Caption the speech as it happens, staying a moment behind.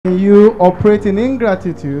When you operate in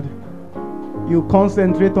ingratitude, you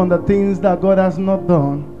concentrate on the things that God has not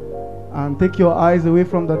done and take your eyes away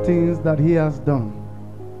from the things that He has done.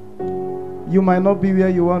 You might not be where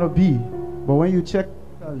you want to be, but when you check,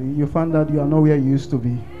 you find that you are not where you used to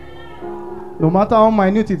be. No matter how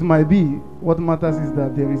minute it might be, what matters is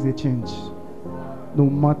that there is a change. No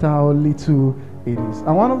matter how little it is.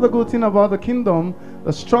 And one of the good things about the kingdom,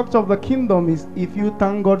 the structure of the kingdom is if you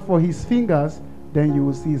thank God for His fingers, then you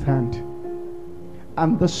will see His hand.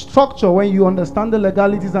 And the structure, when you understand the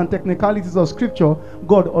legalities and technicalities of scripture,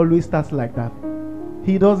 God always starts like that.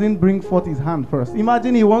 He doesn't bring forth His hand first.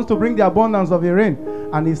 Imagine He wants to bring the abundance of a rain,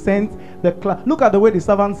 and He sent the cloud. Look at the way the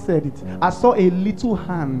servant said it. I saw a little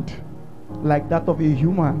hand like that of a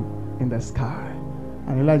human in the sky.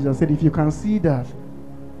 And Elijah said, if you can see that,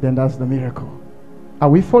 then that's the miracle. Are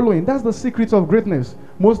we following? That's the secret of greatness.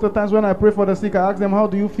 Most of the times when I pray for the sick, I ask them, how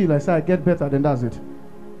do you feel? I say, I get better, then that's it.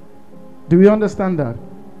 Do we understand that?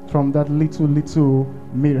 From that little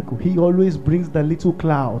miracle. He always brings the little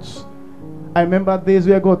clouds. I remember days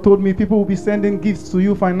where God told me, people will be sending gifts to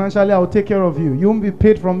you financially, I will take care of you. You won't be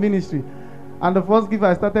paid from ministry. And the first gift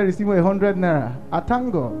I started receiving 100 naira. I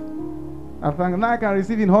thank God. Now I can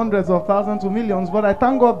receive in hundreds of thousands to millions, but I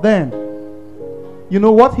thank God then. You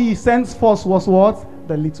know what He sends first was what?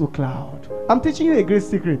 The little cloud. I'm teaching you a great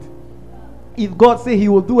secret. If God say He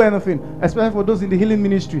will do anything, especially for those in the healing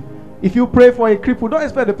ministry, if you pray for a cripple, don't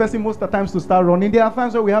expect the person most of the times to start running. There are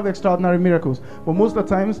times where we have extraordinary miracles, but most of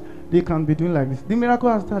the times they can be doing like this. The miracle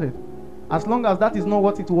has started. As long as that is not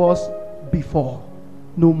what it was before.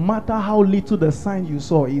 No matter how little the sign you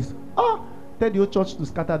saw is, tell your church to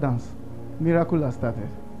scatter dance. Miracle has started.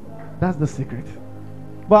 That's the secret.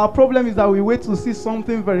 But our problem is that we wait to see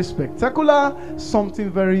something very spectacular, something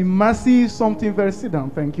very massive, something very sit down,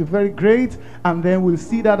 thank you, very great, and then we'll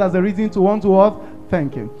see that as a reason to want to what?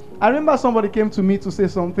 Thank Him. I remember somebody came to me to say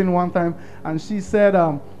something one time, and she said,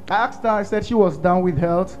 I asked her, I said she was down with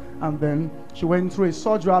health, and then she went through a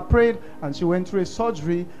surgery. I prayed, and she went through a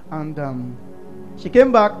surgery, and she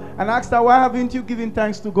came back and asked her, why haven't you given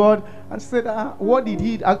thanks to God? And she said, what did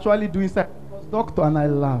He actually do inside? He was doctor, and I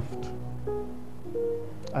laughed.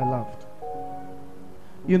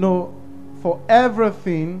 You know, for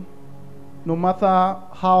everything, no matter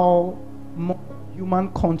how much human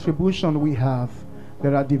contribution we have,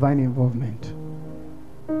 there are divine involvement.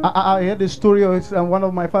 I heard a story, one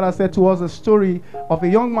of my fathers said to us a story of a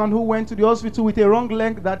young man who went to the hospital with a wrong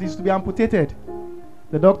leg that is to be amputated.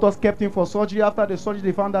 The doctors kept him for surgery. After the surgery,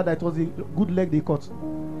 they found out that it was a good leg they cut.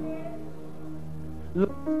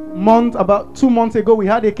 About 2 months ago, we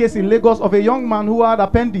had a case in Lagos of a young man who had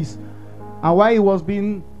appendix, and while he was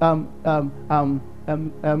being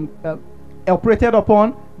operated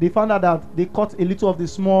upon, they found out that they cut a little of the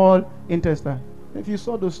small intestine. If you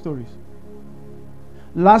saw those stories,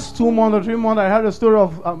 last 2 months or 3 months, I heard a story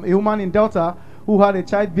of a woman in Delta who had a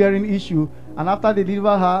childbearing issue, and after they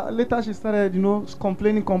delivered her, later she started,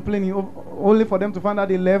 complaining, only for them to find out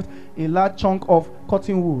they left a large chunk of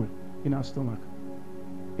cotton wool in her stomach.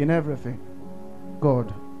 In everything,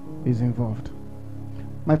 God is involved.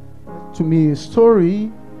 To me, a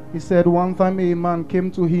story, he said one time a man came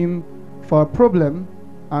to him for a problem,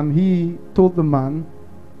 and he told the man,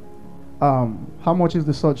 how much is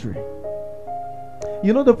the surgery?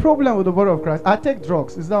 You know the problem with the body of Christ, I take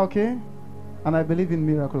drugs, is that okay? And I believe in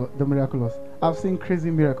the miraculous. I've seen crazy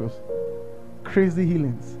miracles, crazy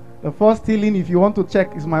healings. The first healing, if you want to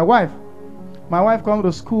check, is my wife. My wife came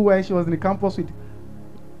to school where she was in the campus with,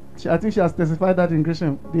 I think she has testified that in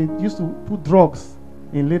GRACEREALM, they used to put drugs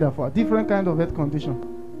in leather for a different kind of health condition.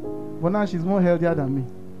 But now she's more healthier than me.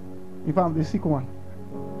 In fact, I'm the sick one.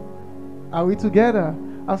 Are we together?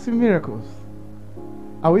 I've seen miracles.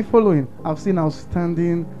 Are we following? I've seen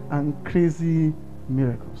outstanding and crazy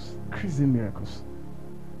miracles. Crazy miracles.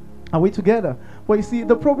 Are we together? But you see,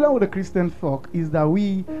 the problem with the Christian folk is that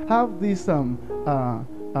we have this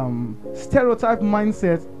stereotype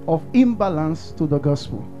mindset of imbalance to the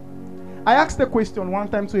gospel. I asked a question one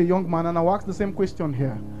time to a young man, and I'll ask the same question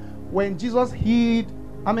here. When Jesus healed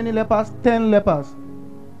how many lepers? 10 lepers.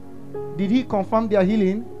 Did He confirm their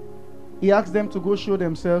healing? He asked them to go show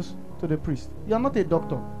themselves to the priest. You are not a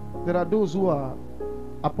doctor. There are those who are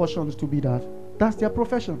apportioned to be that. That's their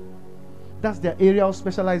profession. That's their area of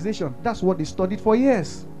specialization. That's what they studied for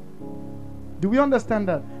years. Do we understand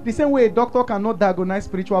that? The same way a doctor cannot diagnose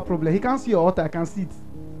spiritual problem. He can't see your altar, I can see it.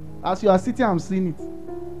 As you are sitting, I'm seeing it.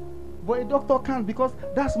 But a doctor can't, because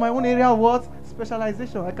that's my own area of what?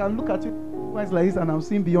 Specialization. I can look at you like this and I'm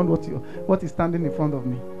seeing beyond what is standing in front of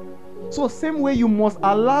me. So same way you must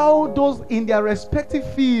allow those in their respective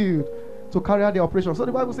field to carry out the operation. So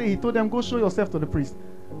the Bible says he told them, go show yourself to the priest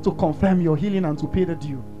to confirm your healing and to pay the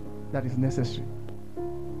due that is necessary.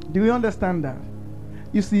 Do you understand that?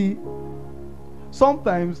 You see,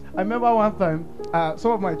 sometimes, I remember one time,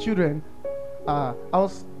 some of my children, I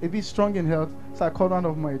was a bit strong in health, so I called one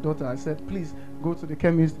of my daughter. I said, please go to the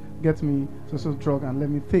chemist, get me so drug and let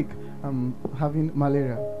me take. I'm having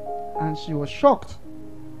malaria. And she was shocked.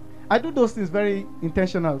 I do those things very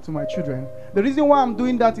intentional to my children. The reason why I'm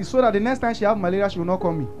doing that is so that the next time she has malaria, she will not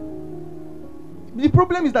call me. The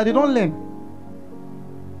problem is that they don't learn.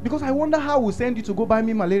 Because I wonder how we'll send you to go buy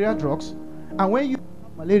me malaria drugs, and when you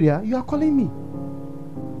have malaria, you are calling me.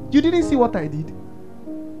 You didn't see what I did.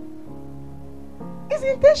 It's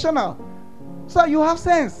intentional. So you have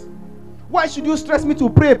sense. Why should you stress me to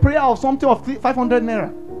pray a prayer of something of 500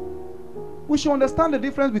 naira? We should understand the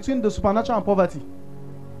difference between the supernatural and poverty.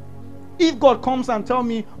 If God comes and tell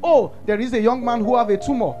me, oh, there is a young man who have a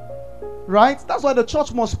tumor, right? That's why the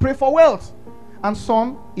church must pray for wealth. And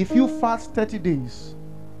son, if you fast 30 days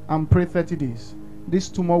and pray 30 days, this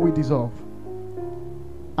tumor will dissolve.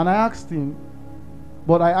 And I asked him,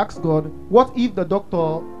 but I asked God, what if the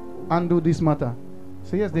doctor handle this matter?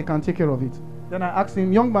 So yes, they can take care of it. Then I asked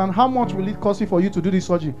him, young man, how much will it cost you for you to do this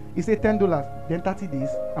surgery? He said $10. Then 30 days.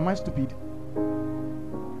 Am I stupid?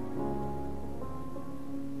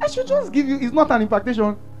 I should just give you, it's not an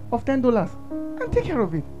impactation of $10 and take care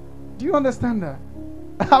of it. Do you understand that?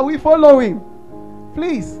 Are we following?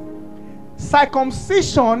 Please.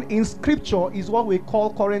 Circumcision in scripture is what we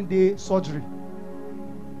call current day surgery.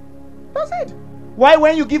 That's it. Why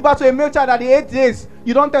when you give birth to a male child at the 8 days,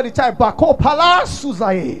 you don't tell the child, Bako Pala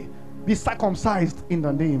Suzaye, be circumcised in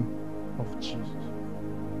the name of Jesus.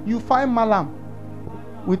 You find Malam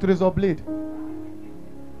with razor blade.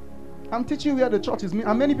 I'm teaching where the church is,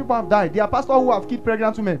 and many people have died. There are pastors who have killed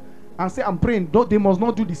pregnant women and say, I'm praying, they must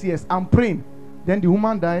not do this. Yes, I'm praying. Then the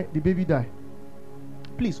woman die, the baby die.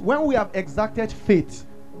 Please, when we have exacted faith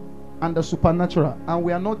and the supernatural and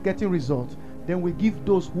we are not getting results, then we give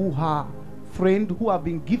those who are friends, who have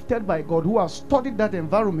been gifted by God, who have studied that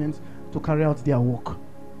environment to carry out their work.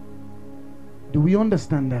 Do we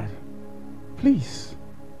understand that? Please.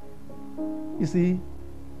 You see,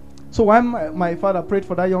 so when my father prayed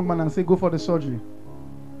for that young man and said, go for the surgery.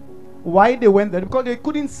 Why they went there? Because they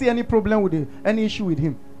couldn't see any problem with any issue with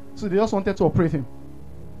him. So they just wanted to operate him.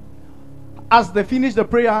 As they finished the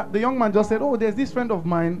prayer, the young man just said, oh, there's this friend of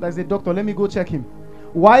mine that's a doctor. Let me go check him.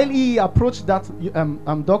 While he approached that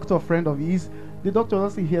doctor friend of his, the doctor,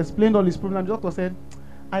 he explained all his problems. The doctor said,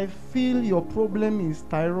 I feel your problem is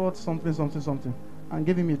thyroid something, and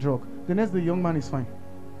gave him a drug. The next day, the young man is fine.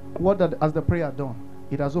 What has the prayer done?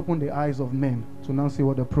 It has opened the eyes of men to now see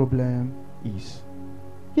what the problem is.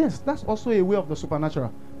 Yes, that's also a way of the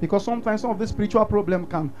supernatural. Because sometimes some of the spiritual problem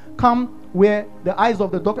can come where the eyes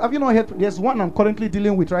of the doctor. Have you not heard? There's one I'm currently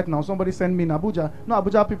dealing with right now. Somebody sent me in Abuja. No,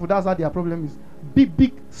 Abuja people, that's how their problem is.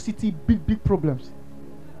 Big city, big problems.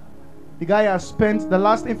 The guy has spent, the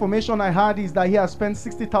last information I had is that he has spent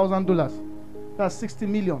 $60,000. That's 60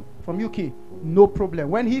 million from UK. No problem.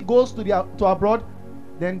 When he goes to abroad,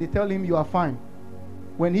 then they tell him you are fine.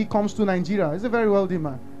 When he comes to Nigeria, he's a very wealthy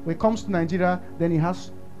man. When he comes to Nigeria, then he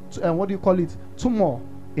has, tumor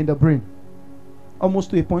in the brain.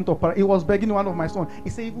 Almost to a point of he was begging one of my sons. He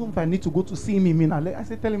said, even if I need to go to see him in Mina, I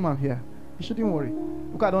said, tell him I'm here. He shouldn't worry.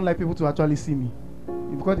 Because I don't like people to actually see me.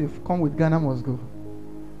 Because they come with Ghana must go.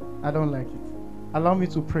 I don't like it. Allow me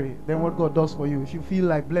to pray. Then what God does for you. If you feel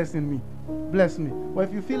like blessing me, bless me. But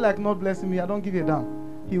if you feel like not blessing me, I don't give a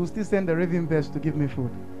damn. He will still send the raven birds to give me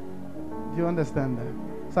food. Do you understand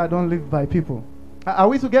that? So I don't live by people. Are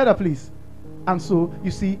we together, please? And so,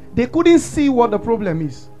 you see, they couldn't see what the problem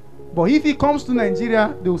is. But if he comes to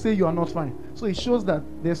Nigeria, they will say you are not fine. So it shows that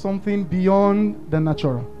there's something beyond the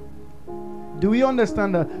natural. Do we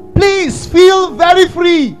understand that? Please feel very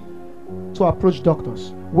free to approach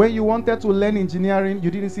doctors. When you wanted to learn engineering,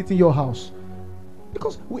 you didn't sit in your house.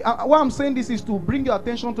 Because what I'm saying this is to bring your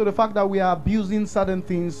attention to the fact that we are abusing certain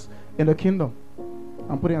things in the kingdom.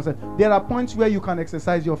 I'm putting aside. There are points where you can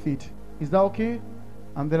exercise your faith. Is that okay?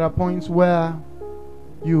 And there are points where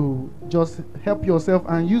you just help yourself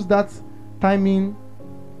and use that timing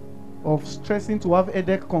of stressing to have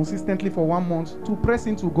headache consistently for 1 month to press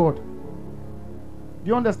into God. Do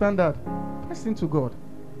you understand that? Press into God.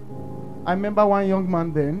 I remember one young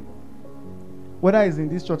man then, whether he's in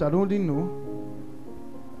this church, I don't really know.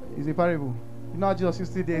 It's a parable. You know how Jesus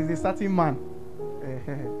used to say there is a certain man.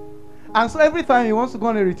 And so every time he wants to go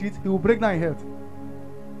on a retreat, he will break down in health.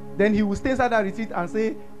 Then he will stay inside that retreat and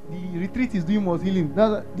say, the retreat is doing most healing.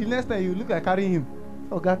 The next time you look like carrying him.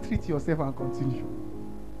 Oh God, treat yourself and continue.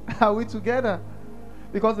 Are we together?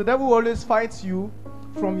 Because the devil always fights you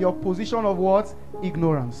from your position of what?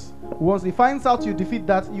 Ignorance. Once he finds out you defeat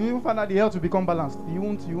that, you even find out the health will become balanced. You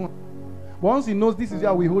won't. But once he knows this is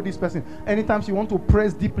how we hold this person, anytime you want to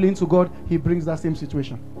press deeply into God, he brings that same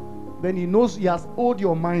situation. Then he knows he has owed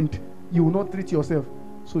your mind. You will not treat yourself.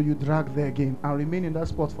 So you drag there again and remain in that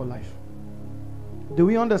spot for life. Do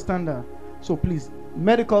we understand that? So please,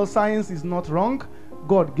 medical science is not wrong.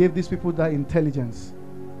 God gave these people that intelligence.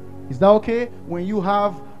 Is that okay? When you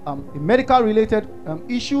have a medical related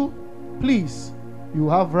issue, please, you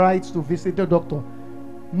have rights to visit the doctor.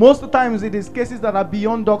 Most of the times it is cases that are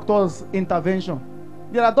beyond doctor's intervention.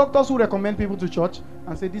 There are doctors who recommend people to church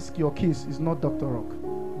and say, this your case is not Dr. Rock.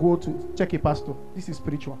 Go to check a pastor. This is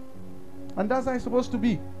spiritual. And that's how it's supposed to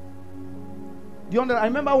be. I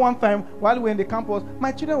remember one time while we were in the campus,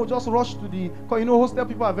 my children would just rush to the, because you know hostel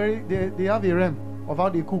people are they have a realm of how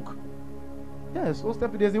they cook. Yes, hostel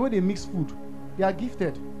people, there's the way they mix food. They are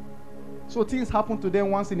gifted. So things happen to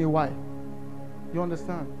them once in a while. You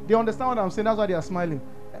understand? They understand what I'm saying, that's why they are smiling.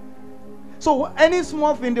 So any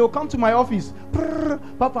small thing, they will come to my office.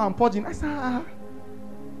 Papa, I'm purging. I said,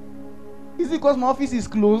 is it because my office is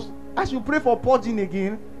closed? I should pray for purging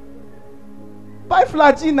again. Buy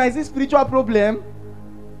flagyl now, is it spiritual problem?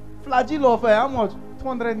 Flagyl of how much?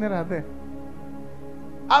 200 naira there.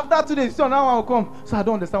 After 2 days, so now I will come. So I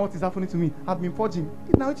don't understand what is happening to me. I've been purging.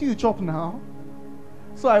 Now what you chop now?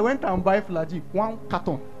 So I went and buy flagyl, 1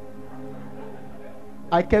 carton.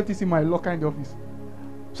 I kept this in my locker in the office.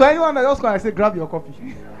 So anyone that just comes, I say, grab your copy.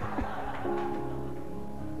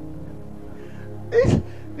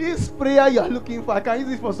 This prayer you are looking for, I can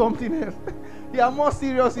use it for something else. There are more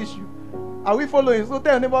serious issues. Are we following? So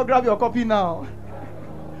tell your neighbor, grab your copy now.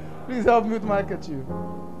 Please help me with my handkerchief.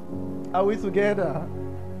 Are we together?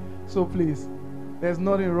 So please, there's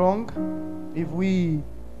nothing wrong if we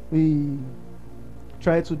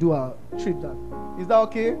try to treat that. Is that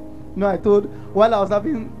okay? No, I told, while I was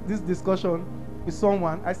having this discussion with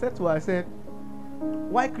someone, I said to her,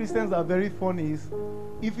 why Christians are very funny is,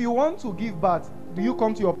 if you want to give birth, do you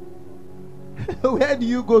come to your... Where do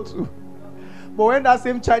you go to? But when that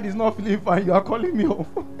same child is not feeling fine, you are calling me off.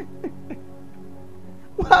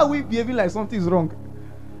 Why are we behaving like something is wrong?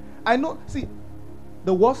 I know, see,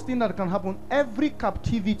 the worst thing that can happen, every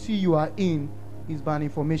captivity you are in is by an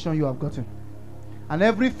information you have gotten. And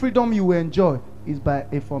every freedom you will enjoy is by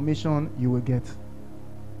information you will get.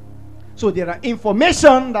 So there are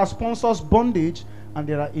information that sponsors bondage, and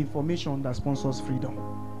there are information that sponsors freedom.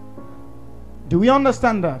 Do we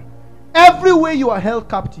understand that? Every way you are held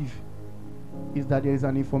captive is that there is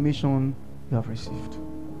an information you have received.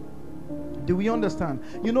 Do we understand?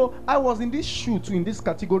 You know, I was in this shoot, in this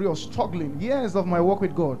category of struggling years of my work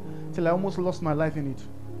with God, till I almost lost my life in it.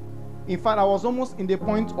 In fact, I was almost in the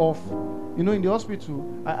point of, you know, in the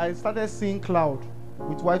hospital, I started seeing cloud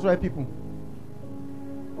with white people.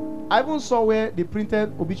 I even saw where they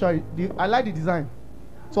printed obituary. I like the design.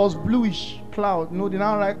 So it was bluish cloud. You know, they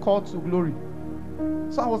now write call to glory.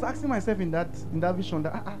 So I was asking myself in that vision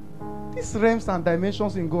that these realms and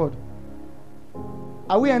dimensions in God,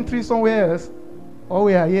 are we entering somewhere else, or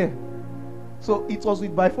we are here? So it was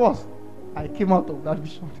by force I came out of that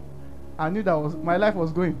vision. I knew that my life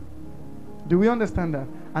was going. Do we understand that?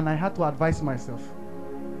 And I had to advise myself.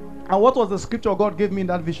 And what was the scripture God gave me in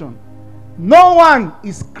that vision? No one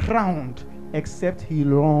is crowned except he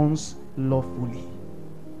runs lawfully.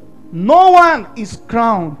 No one is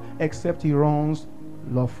crowned except he runs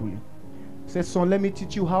lawfully. He said, son, let me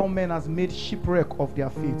teach you how men has made shipwreck of their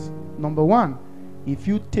faith. Number one, if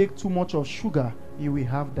you take too much of sugar, you will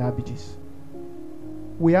have diabetes.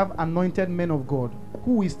 We have anointed men of God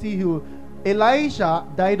who will still heal. Elijah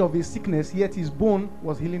died of a sickness, yet his bone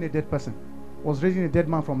was healing a dead person, was raising a dead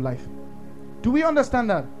man from life. Do we understand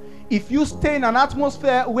that? If you stay in an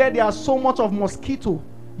atmosphere where there are so much of mosquito,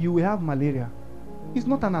 you will have malaria. It's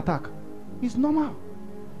not an attack. It's normal.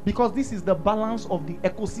 Because this is the balance of the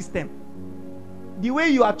ecosystem. The way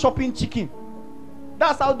you are chopping chicken,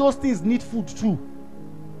 that's how those things need food too.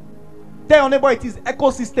 Tell your neighbor it is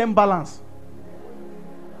ecosystem balance.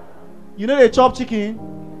 You know they chop chicken.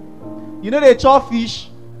 You know they chop fish.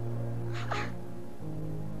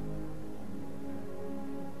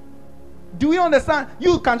 Do we understand?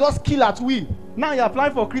 You can just kill at will. Now you're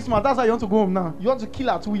applying for Christmas. That's how you want to go home now. You want to kill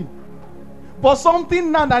at will. But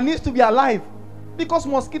something now that needs to be alive. Because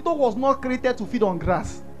mosquito was not created to feed on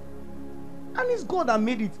grass. And it's God that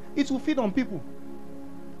made it. It will feed on people.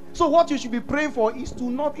 So what you should be praying for is to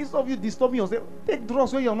not, instead of you disturbing yourself, take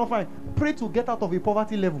drugs when you're not fine. Pray to get out of a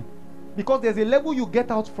poverty level. Because there's a level you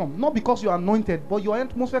get out from. Not because you're anointed, but your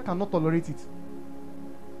atmosphere cannot tolerate it.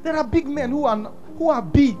 There are big men who are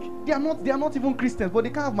big. They are not even Christians, but they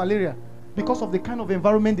can't have malaria because of the kind of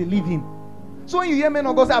environment they live in. So when you hear men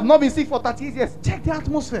of God say, I've not been sick for 38 years, check the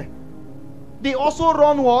atmosphere. They also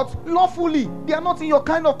run what? Lawfully. They are not in your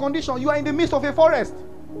kind of condition. You are in the midst of a forest.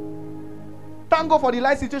 Thank God for the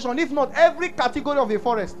light situation. If not, every category of a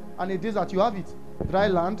forest and a desert, you have it. Dry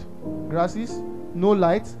land, grasses, no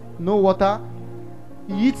light, no water,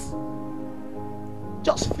 heat.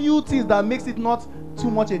 Just few things that makes it not too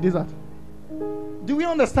much a desert. Do we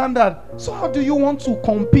understand that? So how do you want to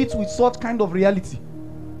compete with such kind of reality?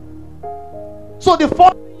 So the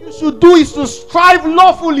first thing you should do is to strive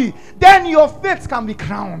lawfully. Then your faith can be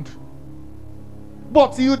crowned.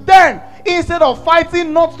 But you then, instead of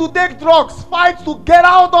fighting not to take drugs, fight to get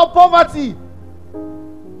out of poverty.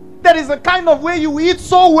 There is a kind of way you eat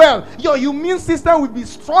so well, your immune system will be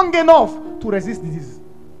strong enough to resist disease.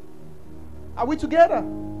 Are we together?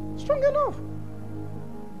 Strong enough.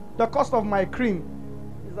 The cost of my cream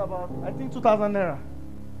is about, I think, 2,000 naira.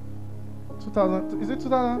 2,000, is it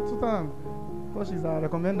 2,000? 2,000. Because she's a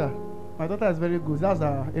recommender. My daughter is very good. That's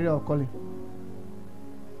her area of calling.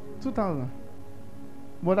 2,000.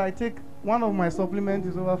 But I take one of my supplements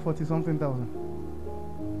is over 40-something thousand.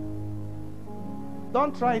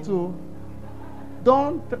 Don't try to.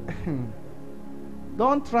 Don't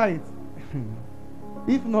try it.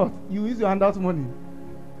 If not, you use your handout money.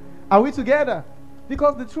 Are we together?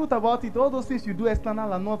 Because the truth about it, all those things you do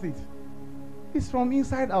external are not it. It's from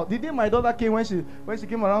inside out. The day my daughter came, when she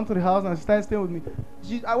came around to the house and she started staying with me,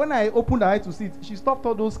 when I opened her eye to see it, she stopped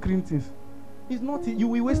all those screen things. It's not it. You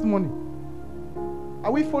will waste money.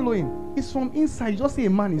 Are we following? It's from inside. You just say a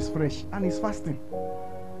man is fresh and is fasting.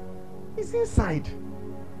 It's inside.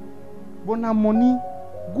 But now money,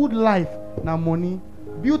 good life, now money,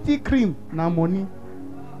 beauty cream, now money.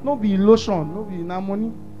 No be lotion, no be now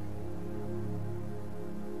money.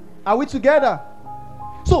 Are we together?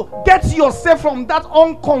 So get yourself from that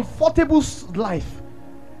uncomfortable life.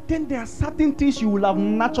 Then there are certain things you will have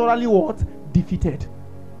naturally what? Defeated.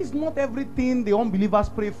 It's not everything the unbelievers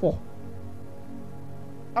pray for.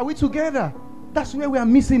 Are we together? That's where we are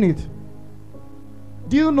missing it.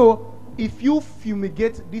 Do you know, if you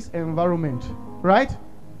fumigate this environment, right?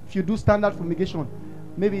 If you do standard fumigation,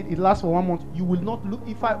 maybe it lasts for 1 month, you will not look.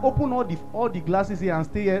 If I open all the glasses here and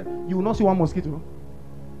stay here, you will not see one mosquito.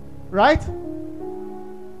 Right?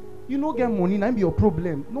 You no get money, that be your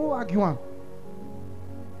problem. No arguing.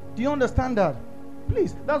 Do you understand that?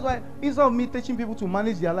 Please, that's why instead of me teaching people to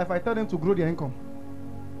manage their life, I tell them to grow their income.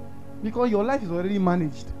 Because your life is already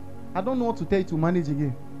managed. I don't know what to tell you to manage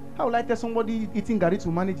again. How will I tell somebody eating gari to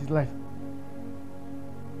manage his life?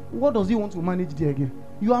 What does he want to manage there again?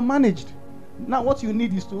 You are managed. Now what you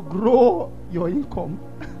need is to grow your income.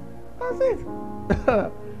 That's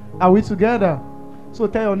it. Are we together? So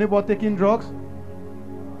tell your neighbor, taking drugs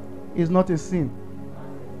is not a sin.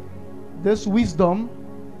 This wisdom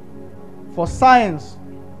for science,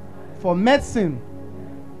 for medicine,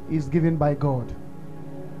 is given by God.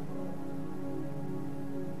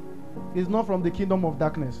 It's not from the kingdom of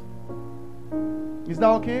darkness. Is that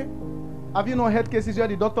okay? Have you not heard cases where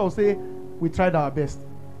the doctor will say, we tried our best?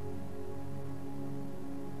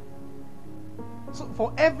 So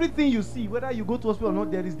for everything you see, whether you go to hospital or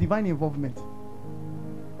not, there is divine involvement.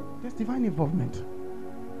 There's divine involvement.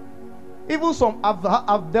 Even some,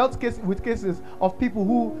 I've dealt with cases of people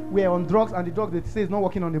who were on drugs and the drug they say is not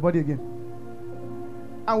working on the body again.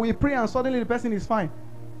 And we pray and suddenly the person is fine.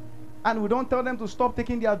 And we don't tell them to stop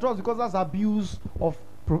taking their drugs because that's abuse of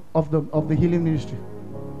the healing ministry.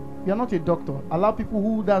 You are not a doctor. Allow people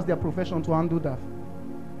who does their profession to handle that.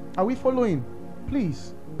 Are we following?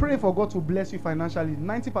 Please pray for God to bless you financially.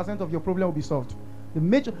 90% of your problem will be solved. The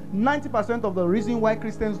major 90% of the reason why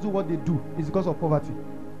Christians do what they do is because of poverty.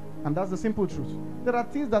 And that's the simple truth. There are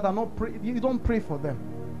things that are not you don't pray for them.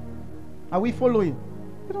 Are we following?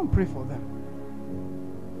 You don't pray for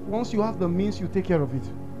them. Once you have the means, you take care of it.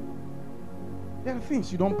 There are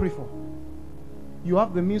things you don't pray for. You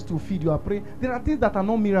have the means to feed, you are praying. There are things that are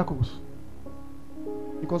not miracles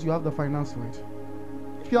because you have the finance for it.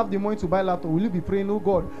 If you have the money to buy laptop, will you be praying, oh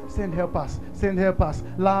God, send help us,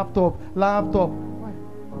 laptop. Why?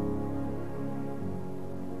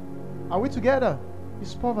 Are we together?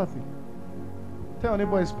 It's poverty. Tell your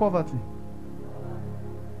neighbor it's poverty.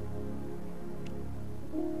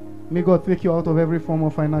 May God take you out of every form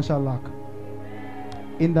of financial lack.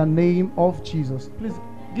 In the name of Jesus. Please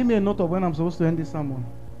give me a note of when I'm supposed to end this sermon.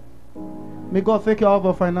 May God take you out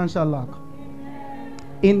of financial lack.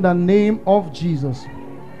 In the name of Jesus.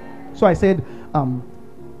 So I said,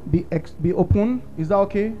 be open. Is that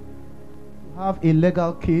okay? Have a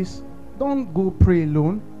legal case. Don't go pray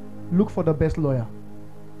alone. Look for the best lawyer.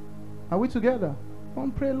 Are we together?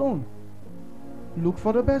 Don't pray alone. Look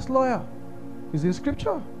for the best lawyer. It's in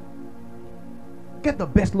scripture. Get the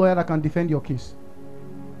best lawyer that can defend your case.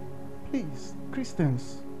 Please,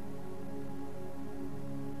 Christians.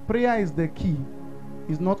 Prayer is the key.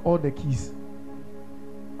 It's not all the keys.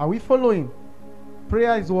 Are we following?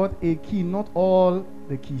 Prayer is what? A key, not all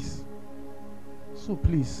the keys. So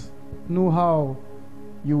please, know how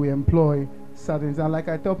you will employ certain things. And like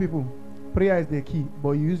I tell people, prayer is the key,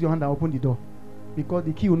 but you use your hand and open the door. Because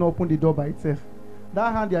the key will not open the door by itself.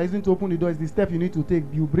 That hand you are using to open the door is the step you need to take.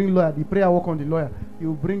 You bring lawyer, the prayer work on the lawyer.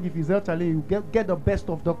 You bring, if it's health challenge, you get the best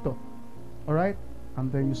of doctor. Alright? And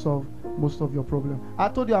then you solve most of your problem. I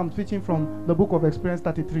told you I'm teaching from the book of Experience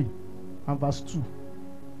 33 and verse 2.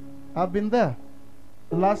 I've been there.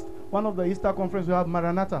 Last one of the Easter conference we have,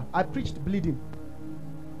 Maranatha. I preached bleeding.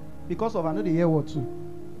 Because of another year or two.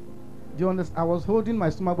 Do you understand? I was holding my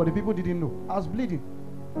stomach, but the people didn't know. I was bleeding.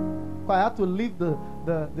 I had to leave the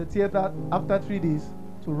theater after 3 days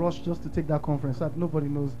to rush just to take that conference. So that nobody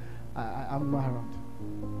knows I'm not around.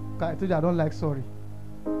 I told you I don't like sorry.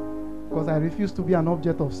 Because I refuse to be an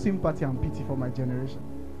object of sympathy and pity for my generation.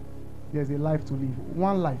 There's a life to live.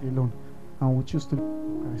 One life alone. And we choose to live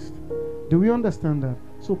for Christ. Do we understand that?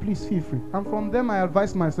 So please feel free. And from them I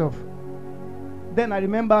advise myself. Then I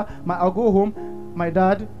remember I'll go home. My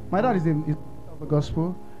dad is in the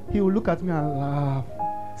gospel. He will look at me and laugh.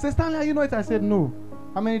 Say, Stanley, you know it? I said, no.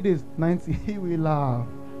 How many days? 90. He will laugh.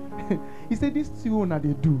 He said, this two that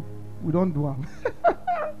they do, we don't do them.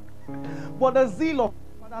 But the zeal of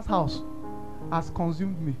Father's house has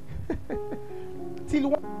consumed me.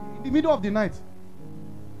 Till in the middle of the night,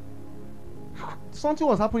 something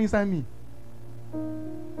was happening inside me.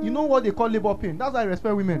 You know what they call labor pain? That's why I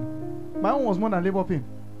respect women. My own was more than labor pain.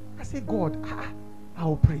 I said, God, I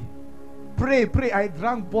will pray. Pray. I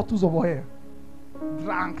drank bottles of oil.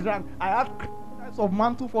 Drank. I had types of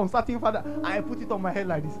mantle from certain father. I put it on my head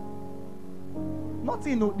like this.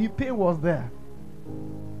 Nothing, the pain was there.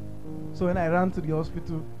 So when I ran to the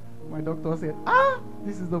hospital, my doctor said,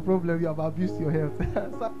 this is the problem, you have abused your health.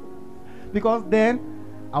 Because then,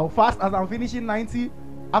 I'll fast as I'm finishing 90.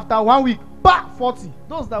 After 1 week, 40.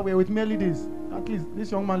 Those that were with me early days. At least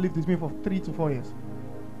this young man lived with me for 3 to 4 years.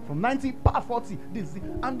 From 90, 40.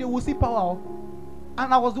 And they will see power.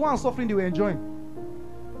 And I was the one suffering, they were enjoying.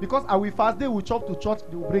 Because I will fast, they will chop to church,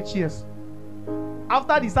 they will break chairs.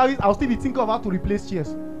 After the service, I'll still be thinking of how to replace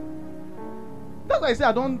chairs. That's why I say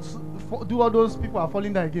I don't do all those people are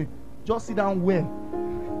falling down again. Just sit down well.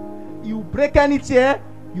 You break any chair,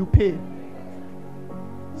 you pay.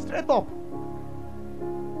 Straight up.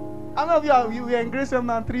 How many of you were in GRACEREALM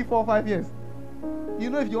now 3, 4, 5 years? You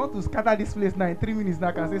know, if you want to scatter this place now in 3 minutes, now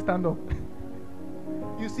I can say stand up.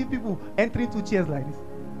 You see people entering 2 chairs like this.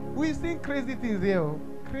 We've seen crazy things here.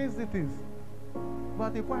 Crazy things. But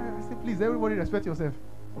at the point I say, please, everybody respect yourself.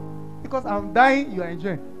 Because I'm dying, you are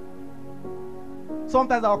enjoying.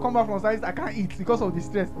 Sometimes I'll come back from service, I can't eat because of the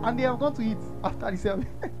stress. And they have gone to eat after the service.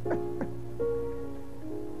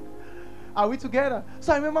 Are we together?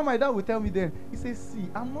 So I remember my dad would tell me then, he says, see,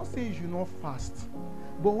 I'm not saying you should not fast.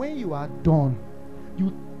 But when you are done,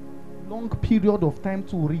 you long period of time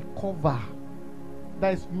to recover.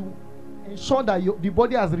 That is, you ensure that the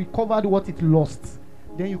body has recovered what it lost.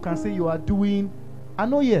 Then you can say you are doing, I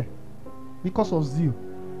know, yeah, because of zeal.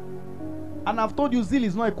 And I've told you, zeal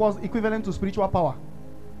is not equivalent to spiritual power.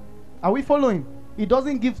 Are we following? It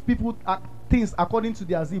doesn't give people things according to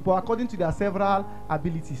their zeal, but according to their several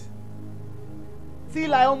abilities.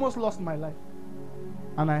 Till I almost lost my life.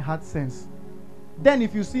 And I had sense. Then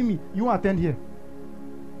if you see me, you won't attend here.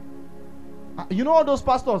 You know all those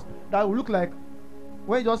pastors that will look like,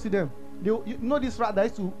 when you just see them, you know this rat that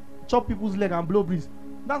used to chop people's leg and blow breeze?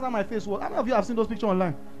 That's how my face was. How many of you have seen those pictures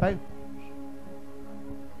online? Right?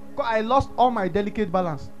 I lost all my delicate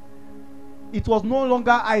balance. It was no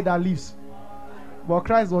longer I that lives, but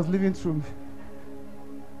Christ was living through me.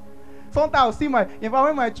 Sometimes I'll see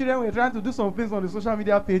when my children were trying to do some things on the social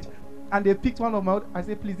media page, and they picked one of my, I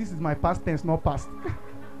say, please, this is my past tense, not past.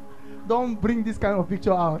 Don't bring this kind of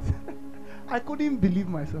picture out. I couldn't believe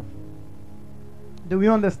myself. Do we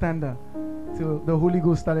understand that? Till the Holy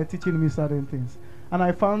Ghost started teaching me certain things. And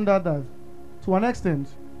I found out that, to an extent,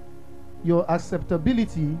 your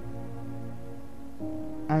acceptability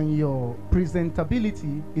and your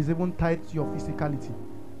presentability is even tied to your physicality.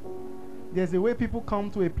 There's a way people come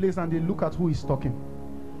to a place and they look at who is talking.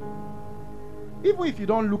 Even if you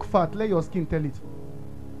don't look fat, let your skin tell it.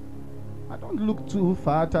 I don't look too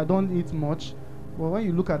fat, I don't eat much. But when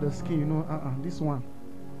you look at the skin, you know, this one,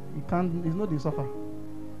 it's not the suffer.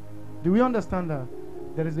 Do we understand that?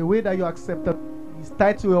 There is a way that you accept it. It's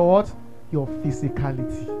tied to your what? Your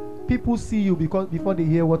physicality. People see you before they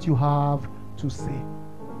hear what you have to say.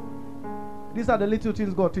 These are the little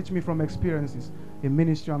things God teach me from experiences in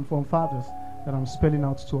ministry and from fathers that I'm spelling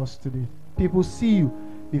out to us today. People see you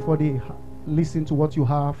before they listen to what you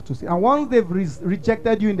have to say. And once they've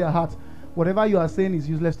rejected you in their heart, whatever you are saying is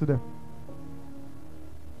useless to them.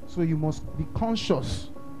 So you must be conscious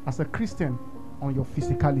as a Christian on your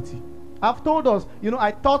physicality. I've told us,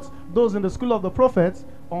 I taught those in the school of the prophets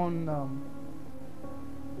on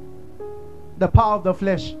the power of the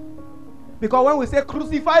flesh. Because when we say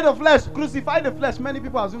crucify the flesh, many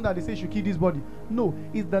people assume that they say you should kill this body. No,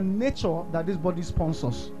 it's the nature that this body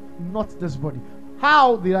sponsors, not this body.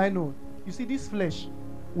 How did I know? You see, this flesh,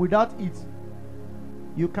 without it,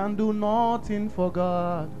 you can do nothing for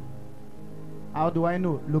God. How do I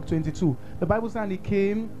know? Luke 22. The Bible says he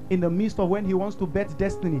came in the midst of when he wants to bet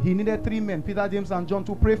destiny. He needed 3 men, Peter, James, and John,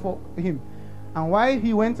 to pray for him. And while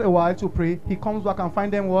he went a while to pray, he comes back and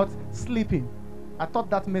find them what? Sleeping. I taught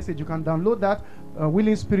that message. You can download that.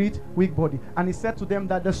 Willing spirit, weak body. And he said to them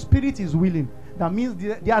that the spirit is willing. That means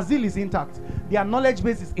their zeal is intact. Their knowledge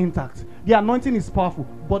base is intact. The anointing is powerful.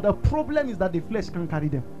 But the problem is that the flesh can't carry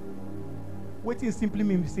them. Waiting simply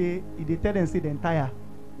means say, they tell them say the entire.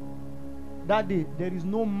 That day, there is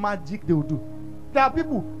no magic they will do. There are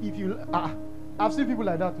people, if you, I've seen people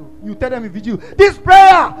like that too. You tell them in video, this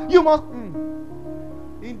prayer, you must.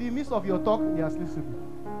 In the midst of your talk, they are sleeping.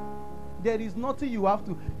 There is nothing you have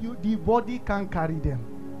to, the body can't carry them.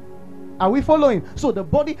 Are we following? So the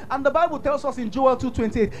body, and the Bible tells us in Joel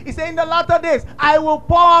 2:28, it says, in the latter days, I will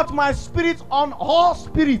pour out my spirit on all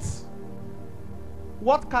spirits.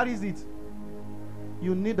 What carries it?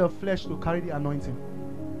 You need the flesh to carry the anointing.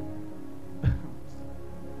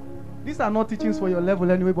 These are not teachings for your level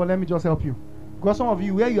anyway, but let me just help you. Because some of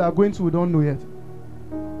you, where you are going to, we don't know yet.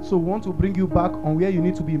 So we want to bring you back on where you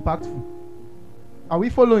need to be impactful. Are we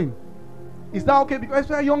following? Is that okay? Because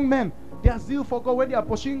especially young men, their zeal for God, when they are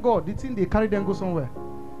pursuing God, the thing they carry them go somewhere.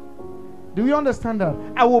 Do you understand that?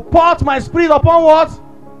 I will pour out my spirit upon what?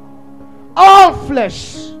 All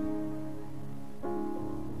flesh.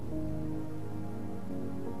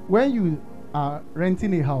 When you are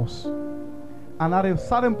renting a house, and at a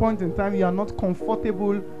certain point in time, you are not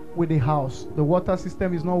comfortable with the house. The water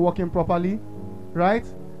system is not working properly, right?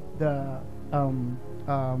 The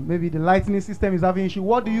maybe the lighting system is having issue.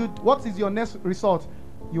 What is your next resort?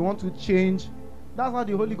 You want to change. That's how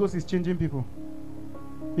the Holy Ghost is changing people.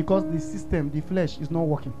 Because the system, the flesh, is not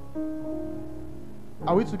working.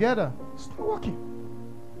 Are we together? It's not working.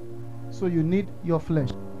 So you need your flesh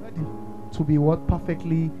ready to be what?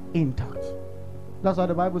 Perfectly intact. That's why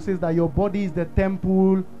the Bible says that your body is the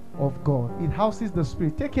temple of God. It houses the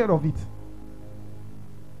Spirit. Take care of it.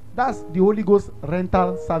 That's the Holy Ghost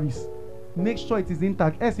rental service. Make sure it is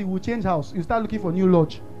intact. Else it will change house. You start looking for new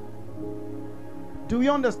lodge. Do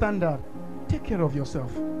you understand that? Take care of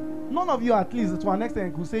yourself. None of you, at least to an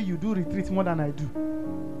extent, could say you do retreat more than I do.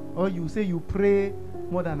 Or you say you pray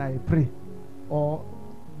more than I pray. Or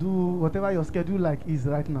do whatever your schedule like is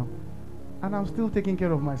right now. And I'm still taking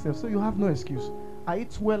care of myself. So you have no excuse. I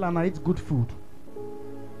eat well and I eat good food.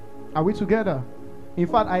 Are we together? In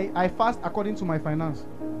fact, I fast according to my finance.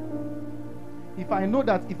 If I know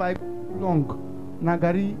that if I long,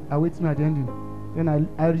 Nagari awaits me at the ending, then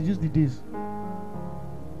I reduce the days.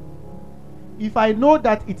 If I know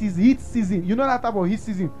that it is heat season, you know that type of heat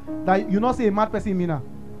season, that you not say a mad person in Mina.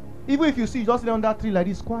 Even if you see, just lay on that tree like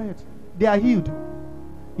this, quiet. They are healed.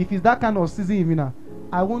 If it's that kind of season in Mina,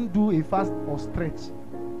 I won't do a fast or stretch.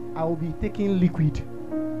 I will be taking liquid.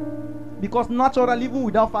 Because naturally, even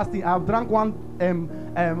without fasting, I've drank one,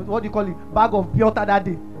 what do you call it, bag of pure water that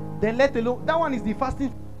day. Then let alone, that one is the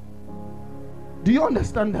fasting. Do you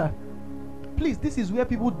understand that? Please, this is where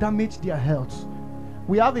people damage their health.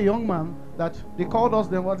 We have a young man that they called us,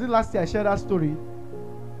 then was it last year I shared that story?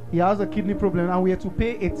 He has a kidney problem and we had to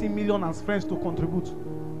pay 18 million as friends to contribute.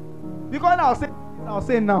 Because I'll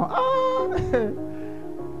say now,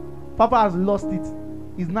 Papa has lost it.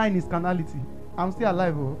 He's now in his carnality. I'm still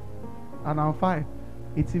alive, and I'm fine.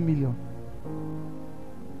 18 million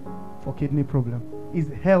for kidney problem. His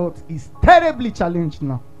health is terribly challenged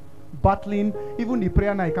now. Battling, even the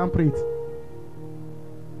prayer now, he can't pray it.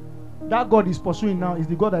 That God is pursuing now is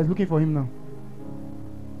the God that is looking for him now.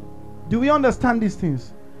 Do we understand these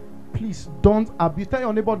things? Please don't abuse. Tell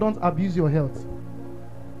your neighbor, don't abuse your health.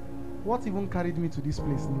 What even carried me to this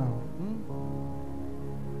place now?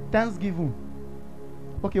 Thanksgiving.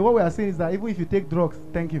 Okay, what we are saying is that even if you take drugs,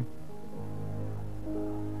 thank him.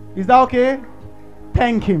 Is that okay?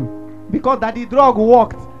 Thank him. Because that the drug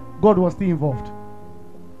worked, God was still involved.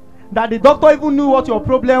 that the doctor even knew what your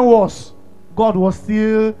problem was, God was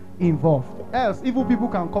still involved. Else, evil people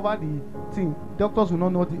can cover the thing. Doctors will not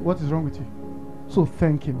know what is wrong with you. So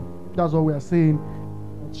thank Him. That's what we are saying.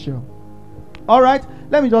 Sure. All right.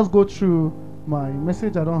 Let me just go through my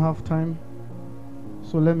message. I don't have time.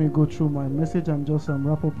 So let me go through my message and just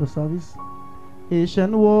wrap up the service.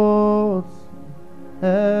 Ancient words,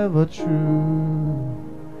 ever true,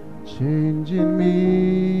 changing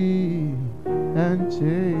me and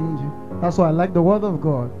changing. That's why I like the word of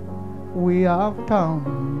God. We have come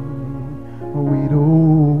with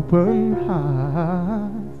open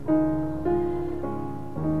hearts.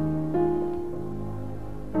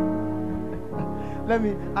 Let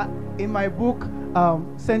me, in my book,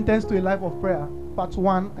 Sentence to a Life of Prayer, part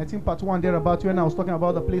 1, I think part 1 thereabout, when I was talking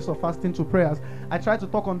about the place of fasting to prayers, I tried to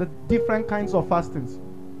talk on the different kinds of fastings.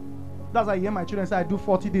 That's why I hear my children say, I do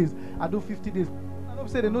 40 days, I do 50 days. I don't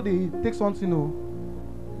say they know they take something,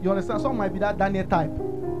 you understand? Some might be that Daniel type.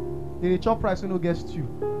 They chop price when no gets you.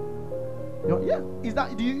 Yeah, is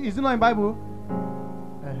it not in Bible?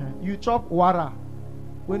 You chop wara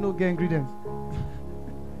when no get ingredients.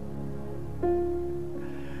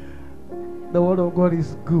 The word of God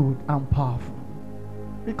is good and powerful.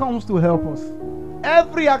 It comes to help us.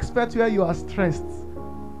 Every aspect where you are stressed,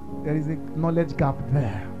 there is a knowledge gap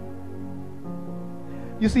there.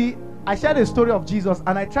 You see, I shared a story of Jesus,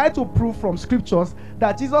 and I tried to prove from scriptures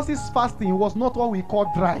that Jesus' fasting was not what we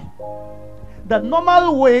call dry. The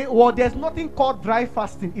normal way, well, there's nothing called dry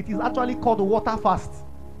fasting. It is actually called water fast.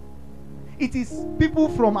 It is people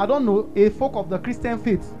from, I don't know, a folk of the Christian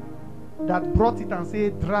faith that brought it and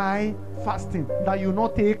say dry fasting, that you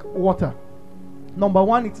not take water. Number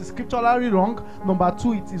one, it is scripturally wrong. Number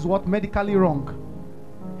two, it is what? Medically wrong.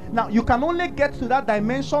 Now, you can only get to that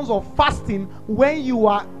dimensions of fasting when you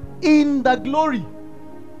are in the glory.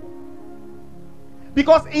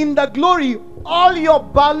 Because in the glory, all your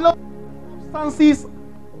biological substances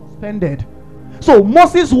suspended. So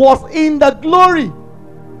Moses was in the glory,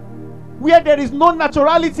 where there is no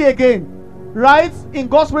naturality again, right? In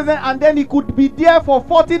God's presence, and then he could be there for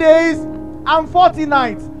 40 days and 40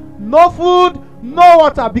 nights. No food, no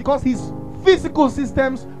water, because his physical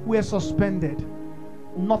systems were suspended.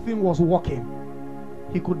 Nothing was working.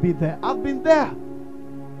 He could be there. I've been there.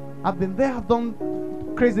 I've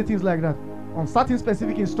done crazy things like that on certain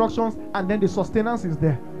specific instructions, and then the sustenance is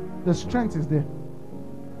there. The strength is there.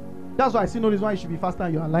 That's why I see no reason why you should be fasting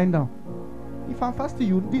and you are lying down. If I'm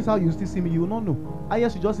fasting, this is how you still see me. You will not know. I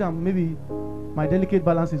guess you just say maybe my delicate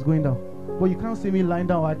balance is going down. But you can't see me lying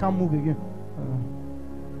down or I can't move again.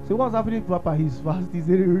 So what's happening to Papa? He's fast. He's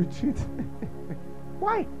in a retreat.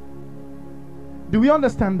 Why? Do we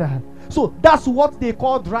understand that? So that's what they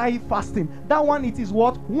call dry fasting. That one, it is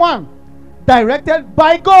what? 1, directed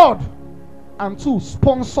by God. And 2,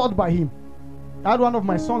 sponsored by Him. I had one of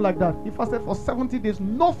my sons like that. He fasted for 70 days.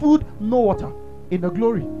 No food, no water. In the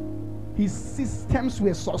glory. His systems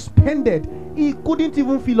were suspended. He couldn't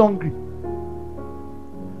even feel hungry.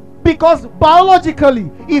 Because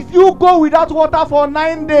biologically, if you go without water for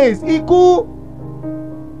 9 days, he could.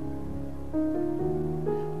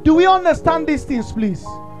 Do we understand these things, please?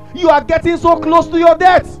 You are getting so close to your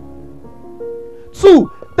death.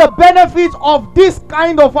 2, the benefit of this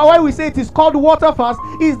kind of, why we say it is called water fast,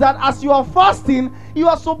 is that as you are fasting, you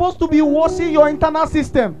are supposed to be washing your internal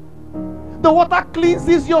system. The water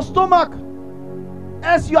cleanses your stomach.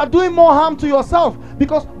 Else you are doing more harm to yourself,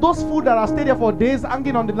 because those food that are stayed there for days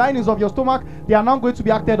hanging on the linings of your stomach, they are now going to be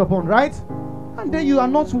acted upon, right? And then you are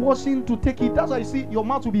not washing to take it. That's why you see your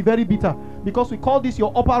mouth will be very bitter, because we call this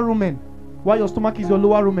your upper rumen, while your stomach is your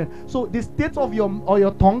lower rumen. So the state of your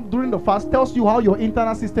tongue during the fast tells you how your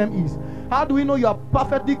internal system is. How do we know you are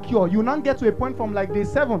perfectly cured? You now get to a point from like day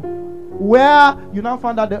 7 where you now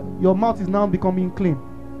find out that your mouth is now becoming clean.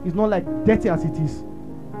 It's not like dirty as it is.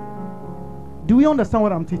 Do we understand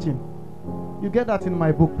what I'm teaching? You get that in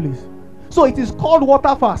my book, please. So it is called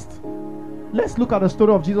water fast. Let's look at the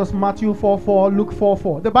story of Jesus, Matthew 4:4, Luke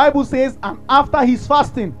 4:4. The Bible says, and after his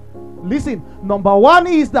fasting, listen, number 1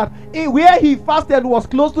 is that where he fasted was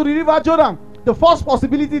close to the river Jordan. The first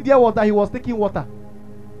possibility there was that he was taking water.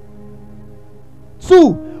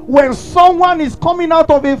 2, when someone is coming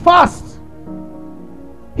out of a fast,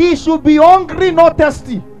 he should be hungry, not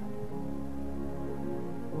thirsty.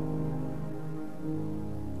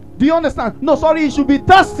 Do you understand? No, sorry, he should be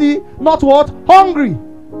thirsty, not what? Hungry.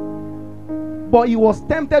 But he was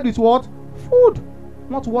tempted with what? Food,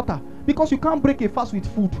 not water. Because you can't break a fast with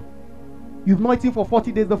food. You've not eaten for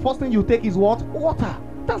 40 days. The first thing you take is what? Water.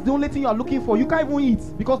 That's the only thing you are looking for. You can't even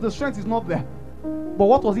eat because the strength is not there. But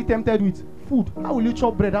what was he tempted with? Food. How will you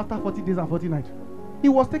chop bread after 40 days and 40 nights? He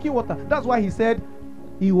was taking water. That's why he said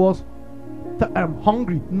he was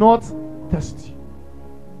hungry, not thirsty.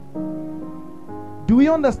 Do we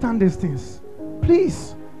understand these things?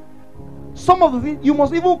 Please. Some of the things, you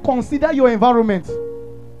must even consider your environment.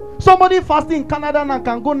 Somebody fasting in Canada now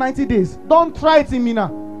can go 90 days. Don't try it in Mina.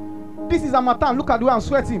 This is Amatan. Look at the way I'm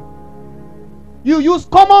sweating. You use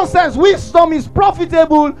common sense. Wisdom is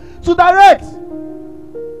profitable to direct.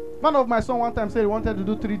 One of my son one time said he wanted to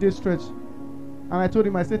do 3-day stretch. And I told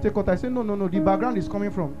him, I said, take water. I said, no. The background is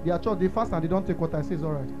coming from their church. They fast and they don't take water. I said, it's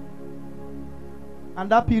all right. And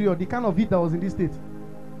that period, the kind of heat that was in this state,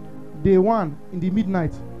 day one, in the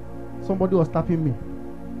midnight, somebody was tapping me.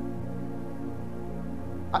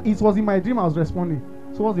 It was in my dream I was responding.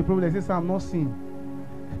 So what's the problem? I said, sir, I'm not seeing.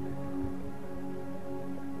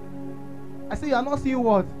 I said, you are not seeing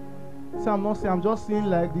what? I said, I'm not seeing. I'm just seeing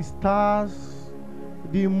like the stars,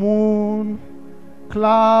 the moon,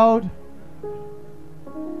 cloud.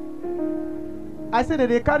 I said that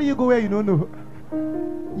they carry you go where you don't know.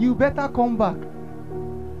 You better come back.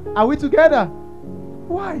 Are we together?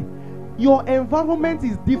 Why? Your environment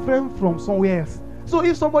is different from somewhere else. So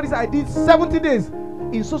if somebody says, I did 70 days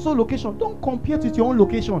in social location, don't compare it with your own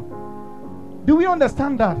location. Do we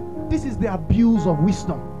understand that? This is the abuse of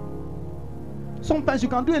wisdom. Sometimes you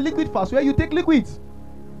can do a liquid fast where you take liquids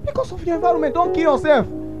because of your environment. Don't kill yourself.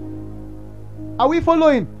 Are we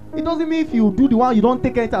following? It doesn't mean if you do the one you don't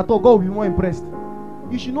take it at all, God will be more impressed.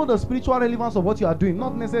 You should know the spiritual relevance of what you are doing,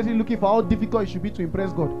 not necessarily looking for how difficult it should be to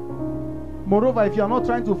impress God. Moreover, if you are not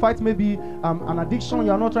trying to fight maybe an addiction,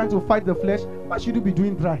 you are not trying to fight the flesh, why should you be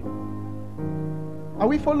doing dry? Are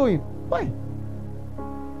we following? Why?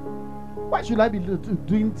 Why should I be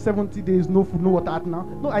doing 70 days, no food, no water now?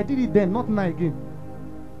 No, I did it then, not now again.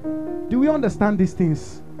 Do we understand these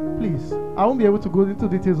things? Please. I won't be able to go into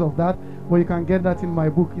details of that, but you can get that in my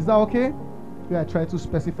book. Is that okay? Where I try to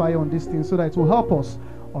specify on these things so that it will help us.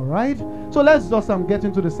 Alright? So let's just get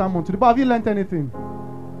into the sermon today. But have you learned anything?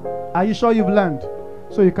 Are you sure you've learned?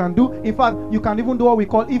 So you can do, in fact, you can even do what we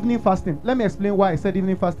call evening fasting. Let me explain why I said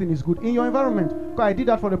evening fasting is good in your environment. Because I did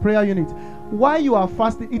that for the prayer unit. Why you are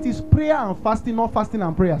fasting, it is prayer and fasting, not fasting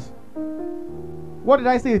and prayers. What did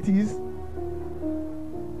I say it is?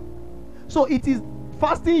 So it is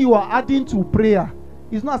fasting you are adding to prayer.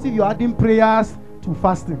 It's not as if you are adding prayers to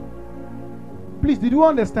fasting. Please, did you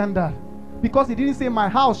understand that? Because it didn't say my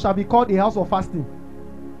house shall be called a house of fasting.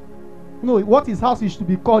 No, what his house is to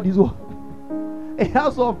be called is a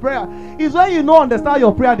house of prayer. It's when you don't understand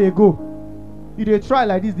your prayer, they go. You they try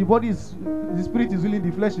like this, the spirit is willing,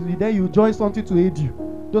 the flesh is willing, then you join something to aid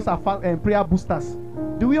you. Those are prayer boosters.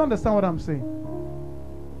 Do we understand what I'm saying?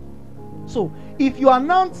 So, if you are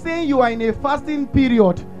now saying you are in a fasting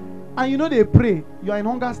period and you know they pray, you are in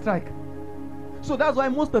hunger strike. So that's why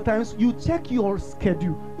most of the times you check your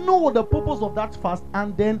schedule, know what the purpose of that fast,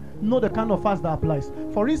 and then know the kind of fast that applies.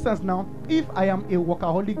 For instance, now, if I am a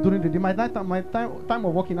workaholic during the day, my time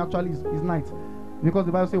of working actually is night, because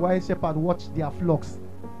the Bible says, "Why shepherds watch their flocks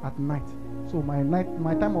at night?" So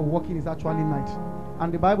my time of working is actually night,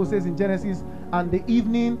 and the Bible says in Genesis, and the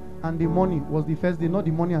evening and the morning was the first day, not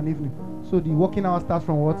the morning and evening. So the working hour starts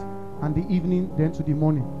from what? And the evening, then to the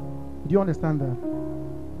morning. Do you understand that?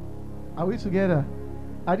 Are we together?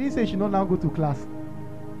 I didn't say you should not now go to class.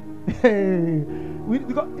 Because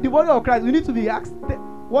the body of Christ, we need to be asked.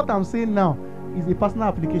 What I'm saying now is a personal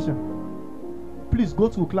application. Please go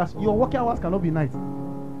to class. Your working hours cannot be night.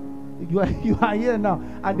 You are here now,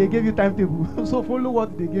 and they gave you timetable. So follow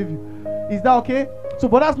what they gave you. Is that okay? So,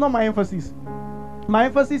 but that's not my emphasis. My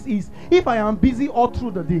emphasis is if I am busy all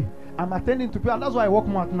through the day, I'm attending to prayer. That's why I work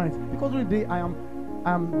more at night, because during the day I am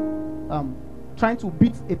trying to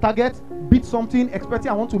beat a target, beat something, expecting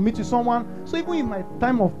I want to meet with someone. So even in my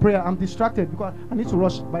time of prayer, I'm distracted because I need to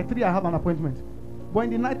rush. By 3, I have an appointment. But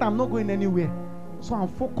in the night, I'm not going anywhere. So I'm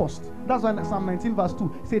focused. That's why Psalm 19 verse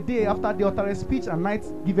 2 say, day after day uttereth speech, and night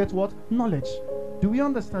giveth what? Knowledge. Do we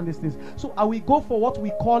understand these things? So I will go for what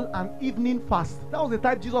we call an evening fast. That was the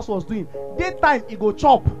type Jesus was doing. Daytime, he go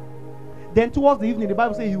chop. Then towards the evening, the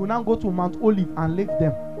Bible says he will now go to Mount Olive and lift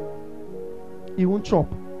them. He won't chop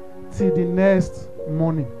till the next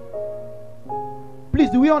morning. Please,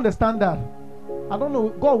 do we understand that? I don't know.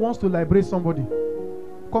 God wants to liberate somebody.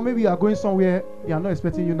 Because maybe you are going somewhere, they are not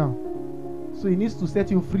expecting you now. So he needs to set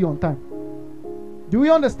you free on time. Do we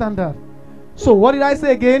understand that? So what did I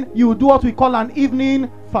say again? You do what we call an evening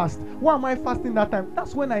fast. Why am I fasting that time?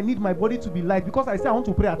 That's when I need my body to be light, because I say I want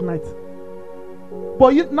to pray at night.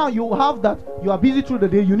 But now you have that. You are busy through the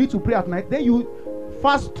day. You need to pray at night. Then you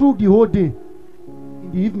fast through the whole day.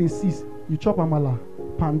 In the evening, cease. You chop amala.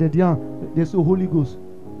 Pandedian. They say, Holy Ghost,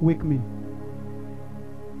 wake me.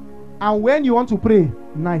 And when you want to pray,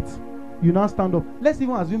 night, you now stand up. Let's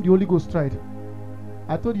even assume the Holy Ghost tried.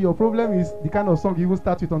 I told you your problem is the kind of song you even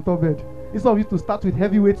start with on top bed. Instead of you to start with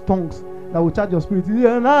heavyweight tongues that will charge your spirit.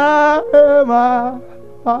 You're not a man.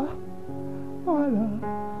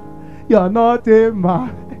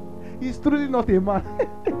 He's truly not a man.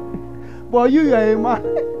 But you are a man.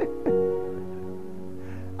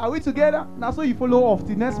 Are we together? Now so you follow off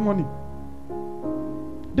the next morning.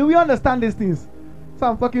 Do we understand these things? So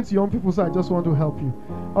I'm talking to young people, so I just want to help you.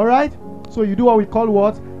 Alright? So you do what we call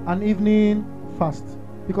what? An evening fast.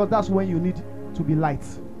 Because that's when you need to be light.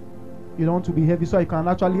 You don't want to be heavy, so you can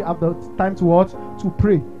actually have the time to what? To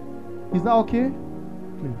pray. Is that okay?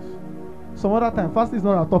 Please. Some other time. Fast is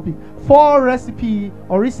not our topic. 4 recipe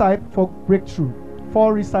or recipe for breakthrough.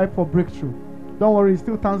 4 recipe for breakthrough. Don't worry, it's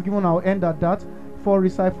still Thanksgiving. I'll end at that. 4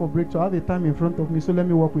 recipe for breakthrough. I have the time in front of me, so let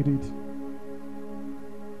me work with it.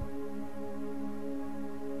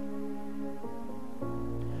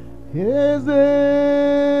 Ezebube,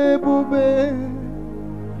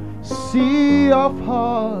 sea of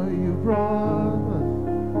how you brought us.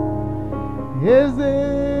 Ezebube.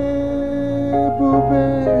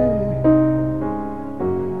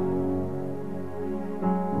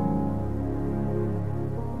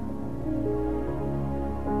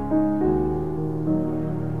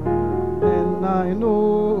 And I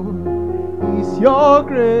know it's your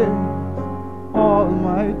grace all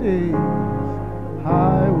my days.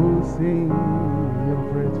 I will sing your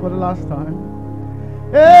praise for the last time.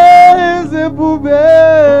 Ezebube,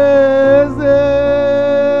 Ezebube,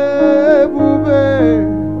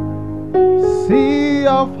 sea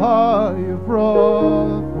of how you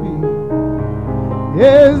brought me.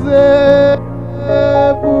 Ezebube,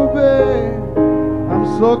 I'm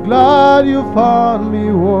so glad you found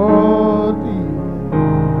me worthy.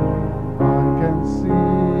 I can see,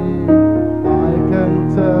 I can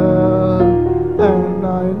tell, and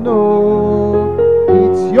I know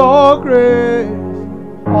it's your grace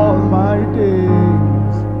all my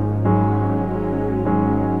days.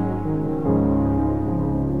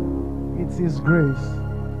 It's His grace.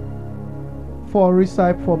 For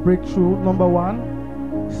recipe for breakthrough, number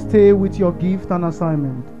 1, stay with your gift and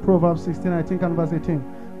assignment. Proverbs 16, I think, and verse 18.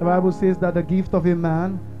 The Bible says that the gift of a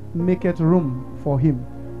man maketh room for him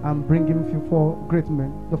and bring him before great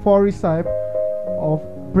men. The 4 recipe of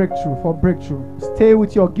breakthrough, for breakthrough. Stay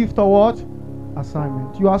with your gift or what?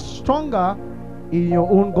 Assignment. You are stronger in your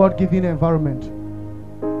own God-given environment.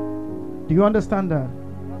 Do you understand that?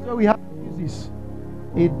 That's why we have to use this.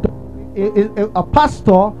 A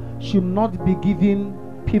pastor should not be giving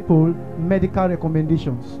people medical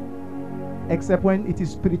recommendations except when it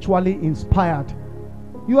is spiritually inspired.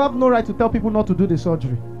 You have no right to tell people not to do the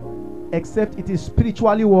surgery except it is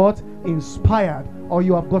spiritually what? Inspired, or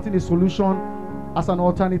you have gotten a solution as an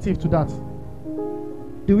alternative to that.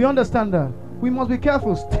 Do we understand that? We must be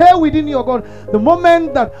careful. Stay within your God. The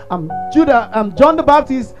moment that John the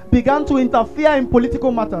Baptist began to interfere in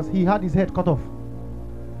political matters, he had his head cut off.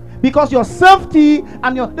 Because your safety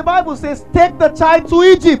and the Bible says, take the child to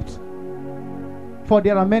Egypt, for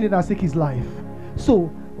there are many that seek his life.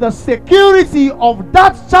 So the security of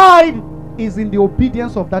that child is in the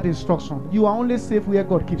obedience of that instruction. You are only safe where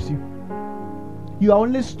God keeps you. You are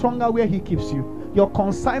only stronger where He keeps you. Your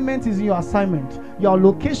consignment is in your assignment. Your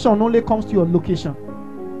location only comes to your location.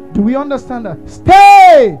 Do we understand that?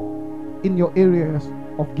 Stay in your areas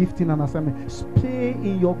of gifting and assignment. Stay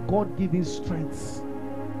in your God-given strengths.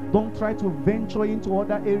 Don't try to venture into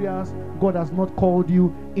other areas God has not called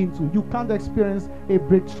you into. You can't experience a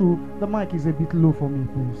breakthrough. The mic is a bit low for me,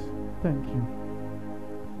 please. Thank you.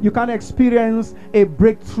 You can't experience a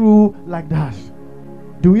breakthrough like that.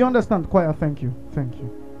 Do we understand? Choir, thank you. Thank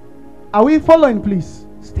you. Are we following, please?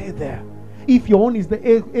 Stay there. If your own is the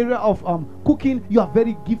area of cooking, you are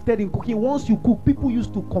very gifted in cooking. Once you cook, people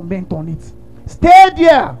used to comment on it. Stay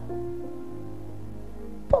there.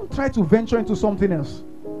 Don't try to venture into something else.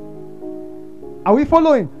 Are we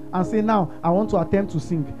following? And say, now, I want to attempt to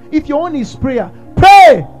sing. If your own is prayer,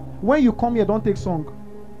 pray. When you come here, don't take song.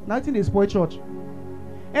 Nothing is spoil church.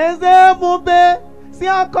 See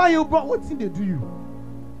how come you brought, what thing they do you?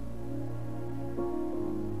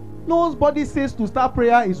 Nobody says to start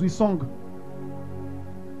prayer is with song.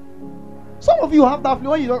 Some of you have that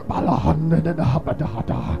flow when you don't.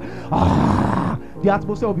 The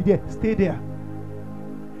atmosphere will be there. Stay there.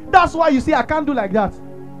 That's why you see I can't do like that.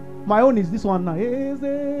 My own is this one now.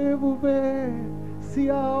 See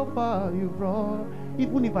how far you brought.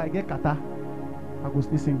 Even if I get kata, I go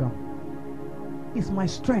still sing down. It's my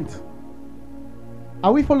strength.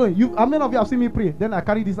 Are we following? How many of you have seen me pray? Then I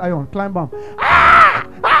carry this iron, climb down.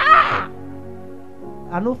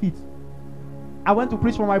 I know fit. I went to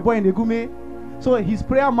preach for my boy in Egume. So his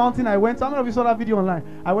prayer mountain, I went. Some of you saw that video online.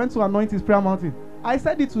 I went to anoint his prayer mountain. I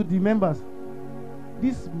said it to the members.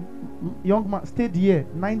 This young man stayed here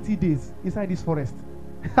 90 days inside this forest.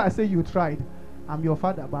 I say, you tried. I'm your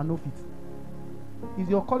father, but no fit. It's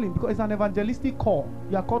your calling because it's an evangelistic call.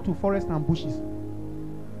 You are called to forest and bushes.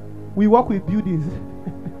 We work with buildings,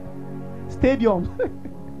 stadiums,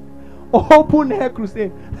 open air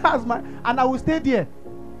crusade. That's my, and I will stay there.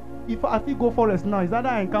 If I feel go forest now, is either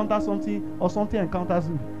I encounter something or something encounters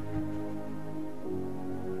me.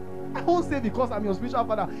 I won't say because I'm your spiritual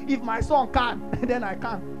father. If my son can, then I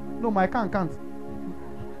can. No, my can't.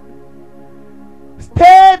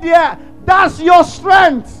 Stay there. That's your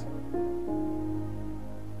strength.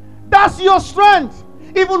 That's your strength.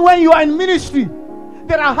 Even when you are in ministry,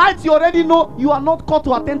 there are heights you already know you are not called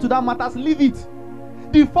to attend to that matters. Leave it.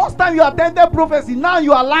 The first time you attended prophecy, now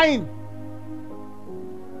you are lying.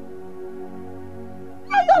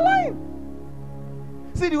 Now you are lying.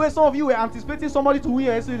 See the way some of you were anticipating somebody to win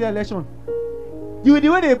your SUD election. The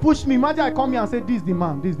way they pushed me, imagine I come here and say, this is the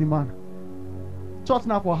man, this is the man. Church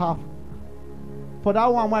now for half. For that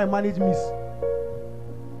one, why I manage miss.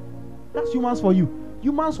 That's humans for you.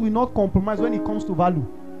 Humans will not compromise when it comes to value.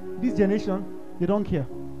 This generation, they don't care.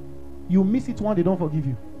 You miss it one, they don't forgive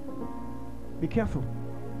you. Be careful.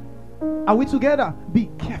 Are we together?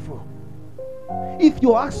 Be careful. If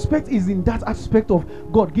your aspect is in that aspect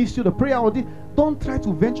of God gives you the prayer or the, don't try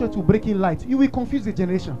to venture to breaking light. You will confuse the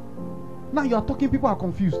generation. Now you are talking, people are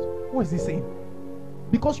confused. What is he saying?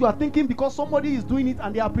 Because you are thinking because somebody is doing it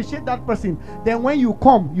and they appreciate that person, then when you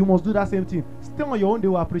come, you must do that same thing. Stay on your own, they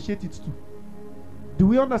will appreciate it too. Do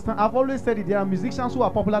we understand? I've always said it, there are musicians who are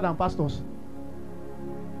popular than pastors.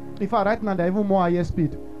 In fact, right now, they're even more higher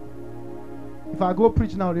speed. If I go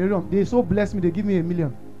preach now, they so bless me, they give me $1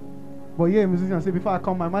 million. But yeah, a musician say, before I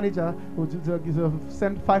come, my manager will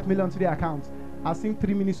send 5 million to the account. I'll sing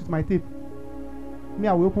 3 minutes with my tape. Me,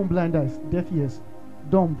 I will open blind eyes, deaf ears,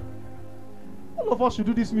 dumb. All of us should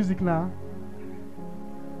do this music now.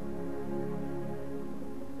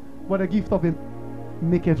 But the gift of him,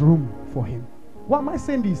 make it room for him. Why am I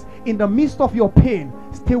saying this? In the midst of your pain,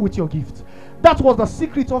 stay with your gift. That was the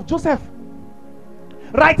secret of Joseph.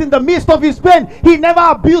 Right in the midst of his pain, he never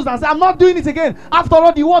abused and said, I'm not doing it again. After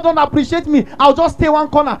all, the world don't appreciate me. I'll just stay one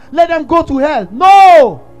corner. Let them go to hell.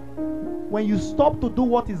 No! When you stop to do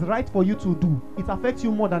what is right for you to do, it affects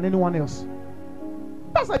you more than anyone else.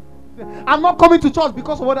 That's like, I'm not coming to church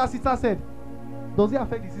because of what that sister said. Does it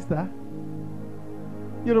affect the sister?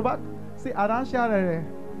 Yoruba say, you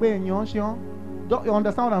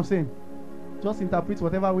understand what I'm saying? Just interpret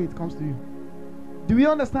whatever way it comes to you. Do we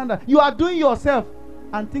understand that? You are doing yourself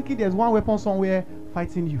and thinking there's one weapon somewhere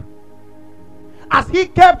fighting you. As he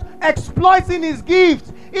kept exploiting his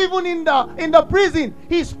gift, even in the prison,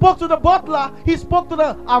 he spoke to the butler, he spoke to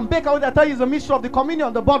the baker, which I tell you is a mystery of the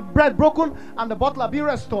communion, the bread broken and the butler be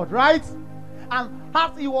restored, right? And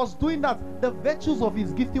as he was doing that, the virtues of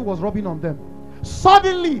his gifting was rubbing on them.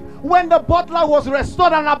 Suddenly, when the butler was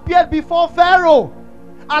restored and appeared before Pharaoh,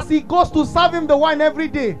 as he goes to serve him the wine every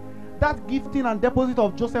day, that gifting and deposit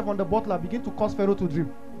of Joseph on the butler begin to cause Pharaoh to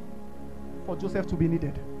dream for Joseph to be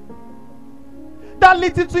needed. That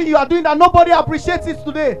little thing you are doing that nobody appreciates it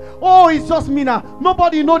today. Oh, it's just me now.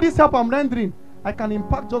 Nobody knows this help I'm rendering. I can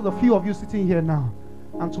impact just a few of you sitting here now.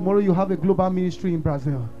 And tomorrow you have a global ministry in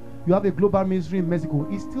Brazil. You have a global ministry in Mexico.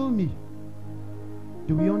 It's still me.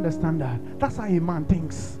 Do we understand that? That's how a man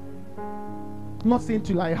thinks. Not saying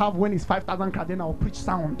till I have when it's 5,000 cards, then I'll preach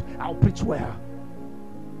sound. I'll preach well.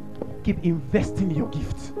 Keep investing in your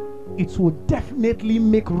gift. It will definitely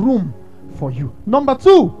make room for you. Number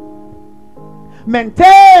 2,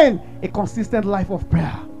 maintain a consistent life of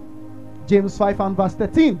prayer. James 5 and verse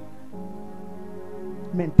 13.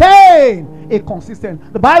 Maintain a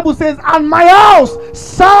consistent. The Bible says, and my house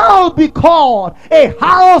shall be called a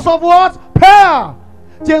house of what? Prayer.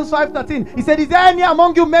 James 5:13. He said, is there any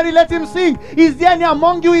among you merry? Let him sing. Is there any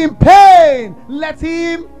among you in pain? Let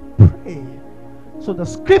him pray. So the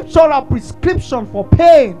scriptural prescription for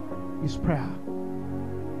pain is prayer.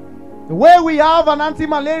 The way we have an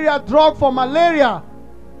anti-malaria drug for malaria,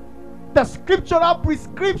 the scriptural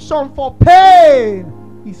prescription for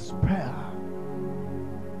pain is prayer.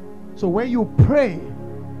 So when you pray,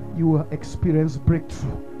 you will experience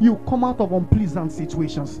breakthrough. You come out of unpleasant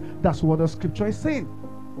situations. That's what the scripture is saying.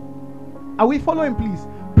 Are we following, please?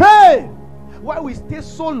 Pray! Why we stay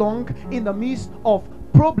so long in the midst of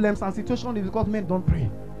problems and situations is because men don't pray.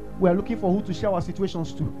 We are looking for who to share our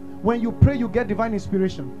situations to. When you pray, you get divine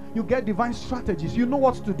inspiration. You get divine strategies. You know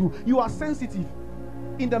what to do. You are sensitive.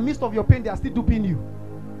 In the midst of your pain, they are still duping you.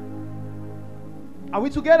 Are we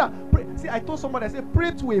together? Pray. See, I told somebody, I said,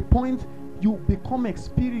 pray to a point you become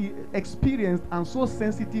experienced and so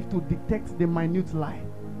sensitive to detect the minute lie.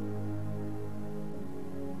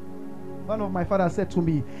 One of my fathers said to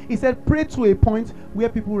me, he said, pray to a point where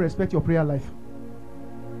people respect your prayer life.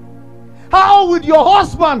 How would your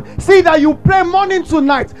husband see that you pray morning to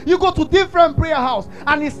night? You go to different prayer house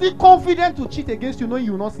and he's still confident to cheat against you, knowing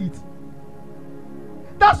you will not see it.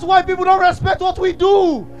 That's why people don't respect what we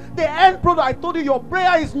do. The end product, I told you, your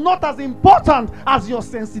prayer is not as important as your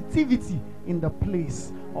sensitivity in the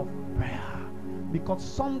place of prayer. Because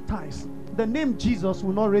sometimes the name Jesus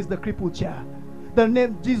will not raise the crippled chair. The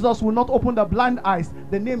name Jesus will not open the blind eyes.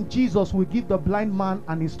 The name Jesus will give the blind man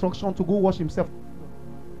an instruction to go wash himself.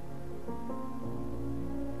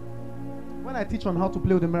 When I teach on how to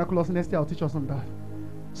play with the miraculous, next year I'll teach us on that.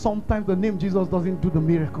 Sometimes the name Jesus doesn't do the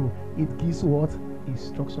miracle. It gives what?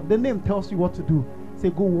 Instruction. The name tells you what to do. Say,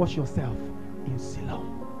 go wash yourself in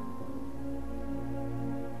Siloam.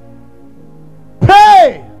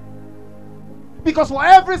 Pray! Because for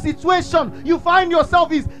every situation you find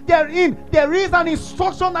yourself there is an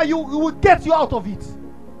instruction that you will get you out of it.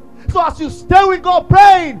 So as you stay with God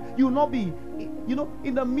praying, you will not be,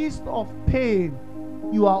 in the midst of pain,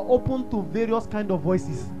 you are open to various kind of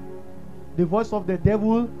voices. The voice of the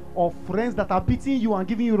devil, or friends that are beating you and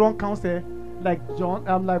giving you wrong counsel, like John,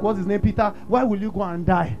 like what's his name, Peter. Why will you go and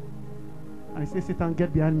die? And he says, Satan,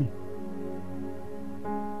 get behind me.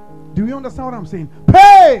 Do you understand what I'm saying?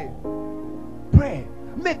 Pray! Pray.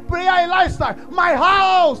 Make prayer a lifestyle. My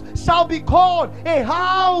house shall be called a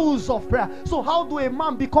house of prayer. So how do a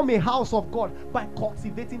man become a house of God? By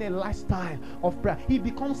cultivating a lifestyle of prayer. He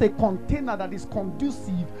becomes a container that is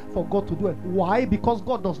conducive for God to dwell. Why? Because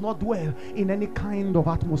God does not dwell in any kind of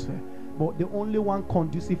atmosphere, but the only one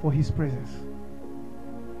conducive for his presence.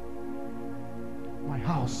 My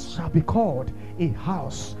house shall be called a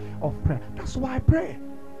house of prayer. That's why I pray.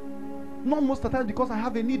 Not most of the time because I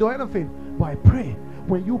have a need or anything, but I pray.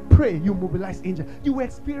 When you pray, you mobilize angels. You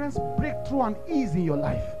experience breakthrough and ease in your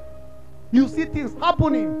life. You see things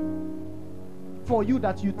happening for you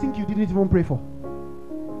that you think you didn't even pray for.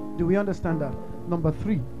 Do we understand that? Number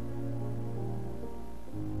 3.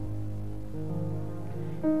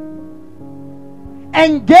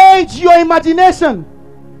 Engage your imagination.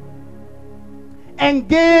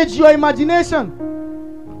 Engage your imagination.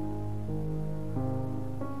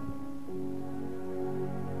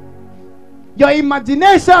 Your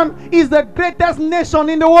imagination is the greatest nation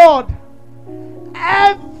in the world.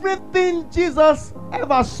 Everything Jesus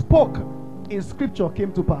ever spoke in scripture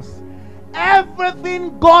came to pass.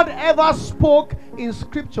 Everything God ever spoke in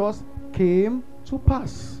scriptures came to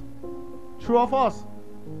pass. True of us.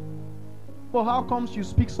 But how comes you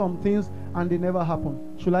speak some things and they never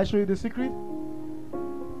happen? Should I show you the secret?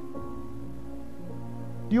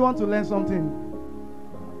 Do you want to learn something?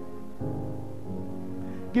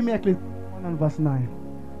 Give me a clip. And verse 9.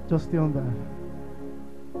 Just stay on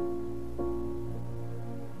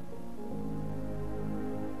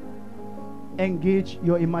that. Engage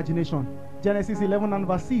your imagination. Genesis 11 and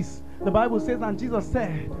verse 6. The Bible says, and Jesus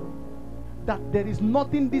said that there is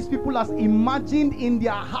nothing these people has imagined in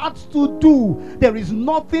their hearts to do. There is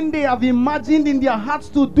nothing they have imagined in their hearts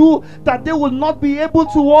to do that they will not be able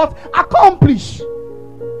to what? Accomplish.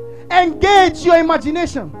 Engage your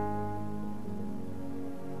imagination.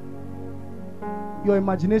 Your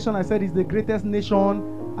imagination, I said, is the greatest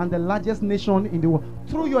nation and the largest nation in the world.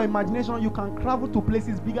 Through your imagination, you can travel to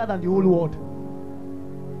places bigger than the whole world.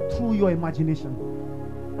 Through your imagination.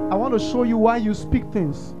 I want to show you why you speak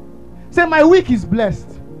things. Say, my week is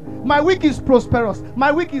blessed. My week is prosperous.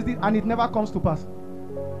 My week is and it never comes to pass.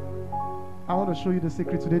 I want to show you the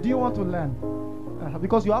secret today. Do you want to learn?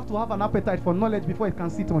 Because you have to have an appetite for knowledge before it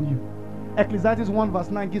can sit on you. Ecclesiastes 1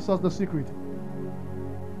 verse 9 gives us the secret.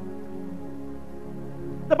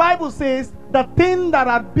 The Bible says, the thing that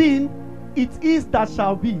had been, it is that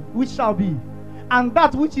shall be, which shall be. And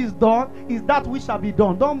that which is done is that which shall be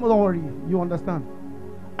done. Don't worry, you understand.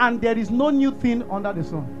 And there is no new thing under the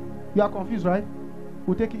sun. You are confused, right?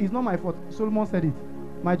 We'll take it. It's not my fault. Solomon said it.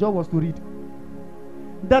 My job was to read.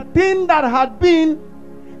 The thing that had been,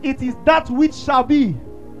 it is that which shall be.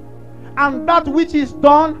 And that which is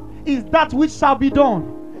done is that which shall be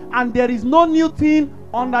done. And there is no new thing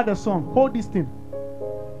under the sun. Hold this thing.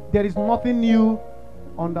 There is nothing new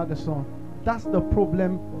under the sun. That's the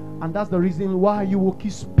problem, and that's the reason why you will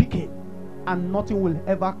keep speaking and nothing will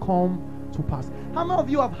ever come to pass. How many of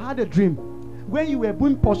you have had a dream when you were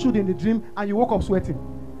being pursued in the dream and you woke up sweating?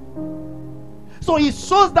 So it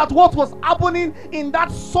shows that what was happening in that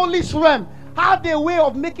soulish realm had a way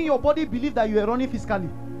of making your body believe that you were running physically.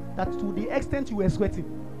 that to the extent you were sweating.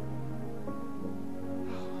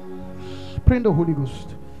 Pray in the Holy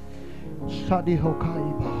Ghost.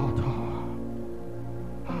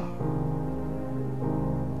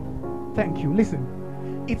 Thank you. Listen.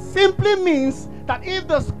 It simply means that if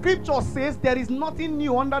the scripture says there is nothing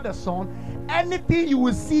new under the sun, anything you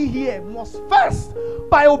will see here must first,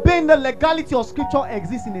 by obeying the legality of scripture,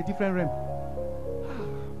 exist in a different realm.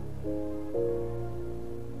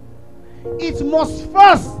 It must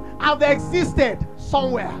first have existed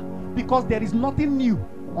somewhere, because there is nothing new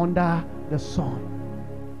under the sun.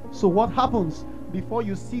 So what happens before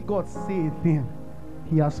you see God say a thing?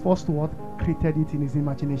 He has first what? Created it in his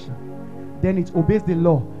imagination. Then it obeys the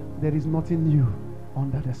law. There is nothing new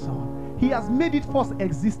under the sun. He has made it first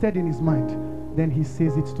existed in his mind. Then he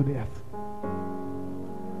says it to the earth.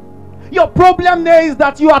 Your problem there is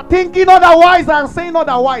that you are thinking otherwise and saying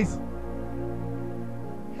otherwise.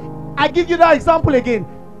 I give you that example again.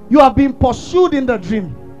 You have been pursued in the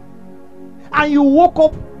dream, and you woke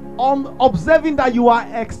up observing that you are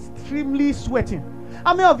extremely sweating.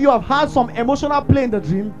 How many of you have had some emotional play in the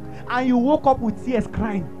dream and you woke up with tears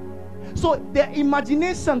crying? So the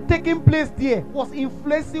imagination taking place there was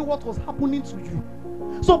influencing what was happening to you.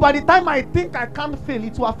 So by the time I think I can't fail,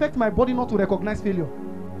 it will affect my body not to recognize failure.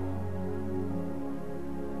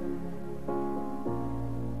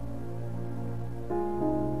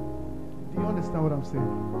 Do you understand what I'm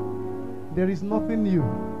saying? There is nothing new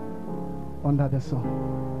under the sun.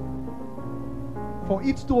 For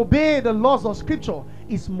it to obey the laws of scripture,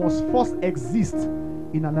 it must first exist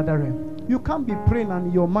in another realm. You can't be praying and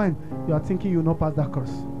in your mind you are thinking you'll not pass that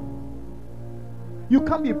course. You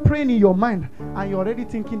can't be praying in your mind and you're already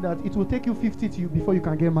thinking that it will take you 50 to you before you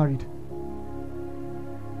can get married.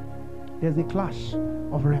 There's a clash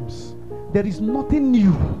of realms. There is nothing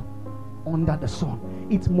new under the sun.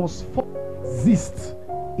 It must first exist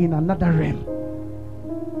in another realm.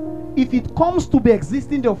 If it comes to be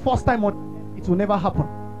existing the first time, it will never happen.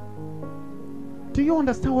 Do you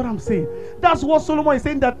understand what I'm saying? That's what Solomon is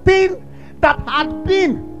saying. The thing that had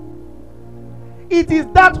been, it is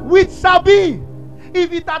that which shall be.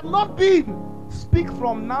 If it had not been, speak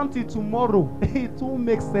from now till tomorrow. It won't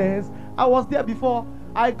make sense. I was there before.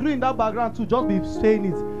 I grew in that background to just be saying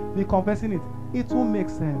it, be confessing it. It won't make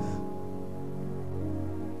sense.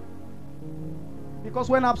 Because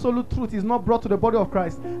when absolute truth is not brought to the body of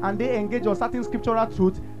Christ and they engage on certain scriptural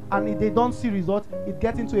truth and if they don't see results, it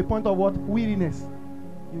gets into a point of what? Weariness.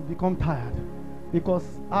 You become tired. Because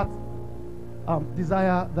heart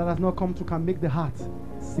desire that has not come to can make the heart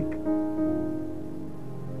sick.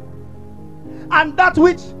 And that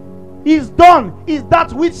which is done is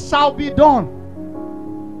that which shall be done.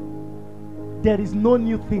 There is no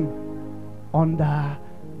new thing under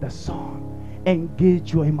the sun.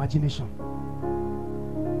 Engage your imagination.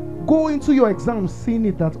 Go into your exams seeing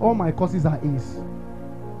it that all my courses are A's.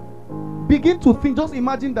 Begin to think, just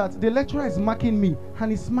imagine that the lecturer is marking me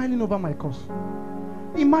and he's smiling over my course.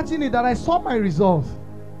 Imagine it that I saw my results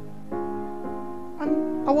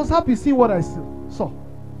and I was happy seeing what I saw.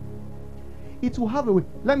 It will have a way.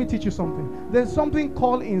 Let me teach you something. There's something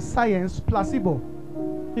called in science placebo.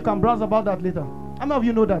 You can browse about that later. How many of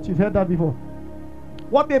you know that? You've heard that before.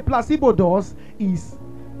 What the placebo does is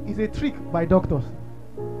a trick by doctors.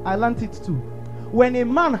 I learned it too. When a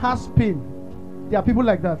man has pain, there are people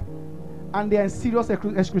like that, and they are in serious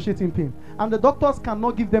excruciating pain, and the doctors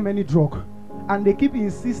cannot give them any drug, and they keep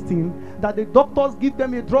insisting that the doctors give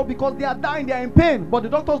them a drug because they are dying, they are in pain. But the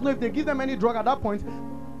doctors know if they give them any drug at that point,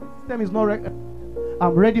 the system is not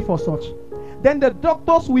ready for such. Then the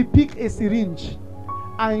doctors will pick a syringe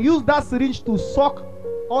and use that syringe to suck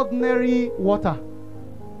ordinary water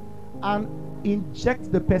and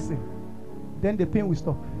inject the person. Then the pain will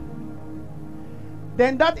stop.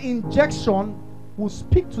 Then that injection will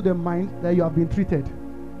speak to the mind that you have been treated.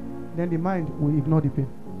 Then the mind will ignore the pain.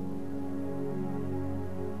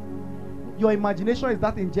 Your imagination is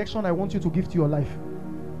that injection I want you to give to your life.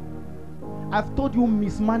 I've told you,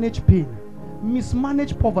 mismanage pain,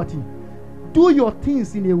 mismanage poverty. Do your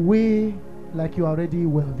things in a way like you are already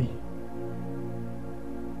wealthy.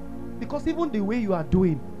 Because even the way you are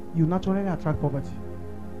doing, you naturally attract poverty.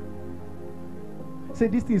 Say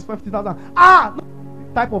this thing is 50,000. No,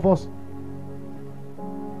 type of us.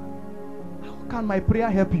 How can my prayer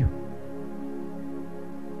help you?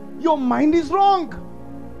 Your mind is wrong.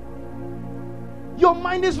 Your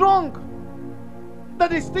mind is wrong. The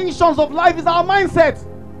distinctions of life is our mindset.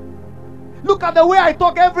 Look at the way I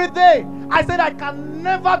talk every day. I said I can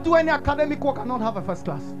never do any academic work and not have a first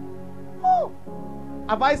class. Oh.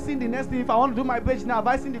 Have I seen the next thing? If I want to do my page now, have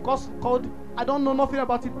I seen the course called I don't know nothing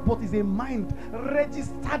about it, but it's a mind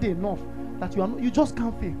registered enough that you just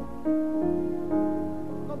can't fail.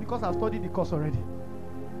 Not because I've studied the course already.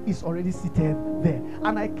 It's already seated there.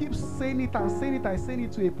 And I keep saying it and saying it and saying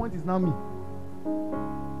it to a point it's now me.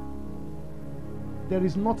 There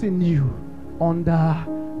is nothing new under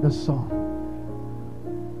the sun.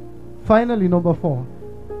 Finally, number 4.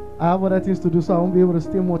 I have other things to do, so I won't be able to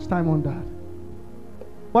stay much time on that.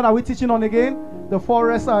 What are we teaching on again? The 4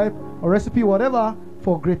 recipe or recipe, whatever,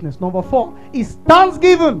 for greatness. Number 4 is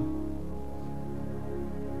thanksgiving.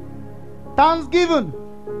 Thanksgiving.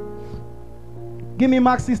 Give me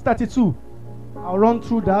Mark 6:32. I'll run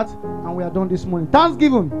through that and we are done this morning.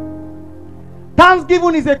 Thanksgiving.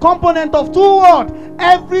 Thanksgiving is a component of 2 words.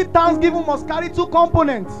 Every thanksgiving must carry 2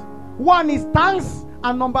 components. One is thanks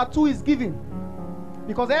and number 2 is giving.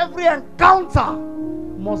 Because every encounter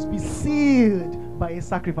must be sealed by a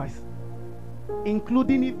sacrifice.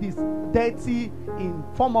 Including if this deity in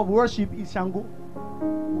form of worship is Shango.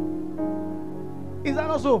 Is that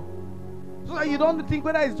not so? So that you don't think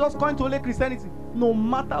whether it's just going to only Christianity. No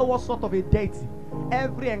matter what sort of a deity,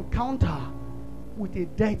 every encounter with a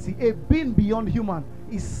deity, a being beyond human,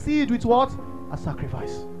 is sealed with what? A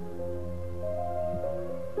sacrifice.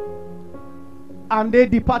 And they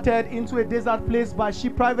departed into a desert place by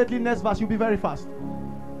ship privately. Next verse, you'll be very fast.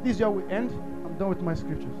 This is where we end. I'm done with my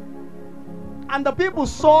scriptures. And the people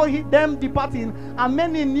saw them departing, and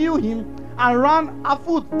many knew him, and ran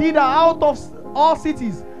afoot thither out of all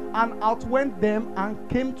cities, and outwent them, and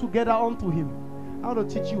came together unto him. I want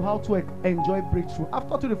to teach you how to enjoy breakthrough.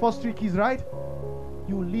 After to the first 3 keys, right?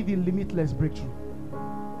 You live in limitless breakthrough.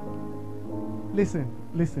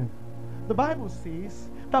 Listen. The Bible says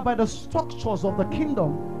that by the structures of the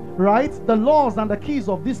kingdom, right? The laws and the keys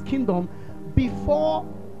of this kingdom, before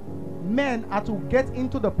men are to get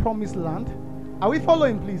into the promised land, are we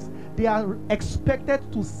following, please? They are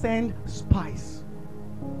expected to send spies.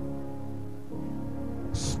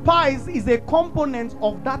 Spies is a component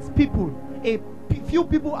of that people, a few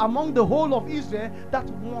people among the whole of Israel that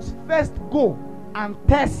must first go and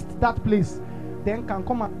test that place, then can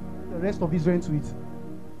come and the rest of Israel into it.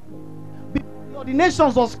 The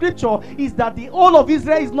ordinations of scripture is that the whole of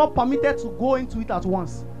Israel is not permitted to go into it at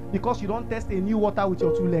once, because you don't test a new water with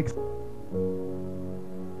your 2 legs.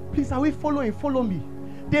 Please, are we following? Follow me.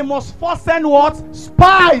 They must first send what?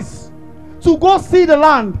 Spies to go see the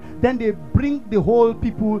land. Then they bring the whole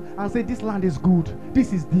people and say, this land is good.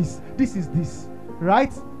 This is this. This is this.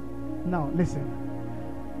 Right? Now, listen.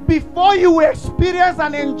 Before you experience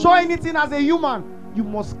and enjoy anything as a human, you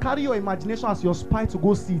must carry your imagination as your spy to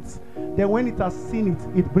go see it. Then when it has seen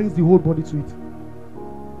it, it brings the whole body to it.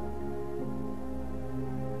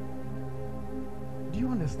 Do you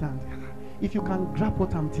understand? If you can grab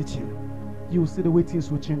what I'm teaching, you will see the way things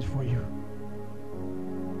will change for you.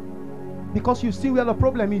 Because you see where the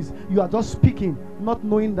problem is. You are just speaking, not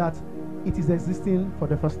knowing that it is existing for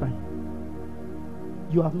the first time.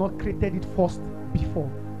 You have not created it first before.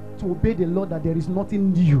 To obey the Lord, that there is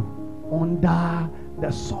nothing new under the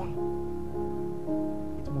sun.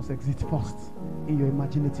 It must exist first in your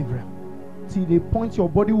imaginative realm. Till the point your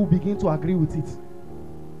body will begin to agree with it,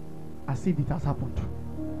 as if it has happened.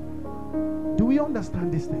 Do we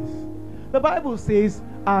understand these things? The Bible says,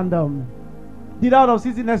 and did out of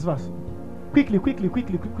season, next verse. Quickly.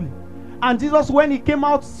 And Jesus, when he came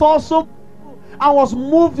out, saw so and was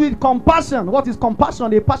moved with compassion. What is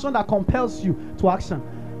compassion? A passion that compels you to action.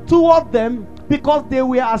 Toward them, because they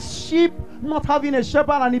were as sheep, not having a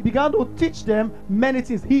shepherd, and he began to teach them many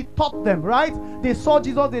things. He taught them, right? They saw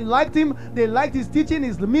Jesus, they liked him, they liked his teaching,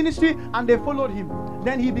 his ministry, and they followed him.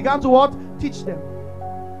 Then he began to what? Teach them.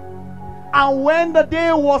 And when the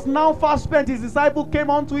day was now fast spent, his disciple came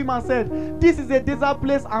unto him and said, this is a desert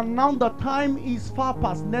place, and now the time is far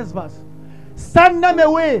past. Next verse. Send them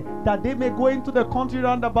away, that they may go into the country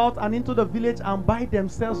round about and into the village and buy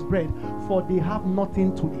themselves bread, for they have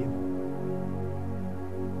nothing to eat.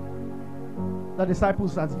 The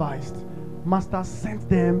disciples advised. Master sent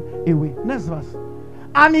them away. Next verse.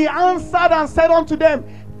 And he answered and said unto them,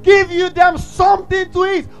 give you them something to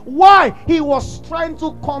eat. Why? He was trying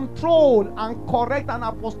to control and correct an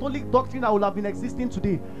apostolic doctrine that would have been existing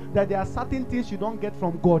today. That there are certain things you don't get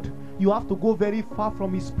from God. You have to go very far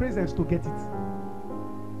from his presence to get it.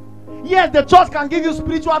 Yes, the church can give you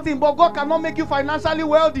spiritual things, but God cannot make you financially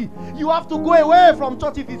wealthy. You have to go away from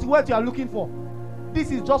church if it's what you are looking for. This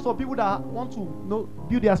is just for people that want to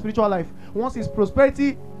build their spiritual life. Once it's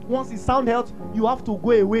prosperity, once it's sound health, you have to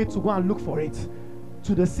go away to go and look for it.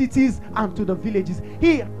 To the cities and to the villages.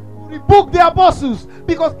 He rebuked the apostles,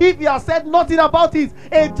 because if he has said nothing about it,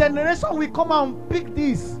 a generation will come and pick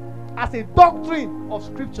this as a doctrine of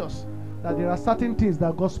scriptures that there are certain things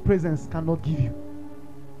that God's presence cannot give you.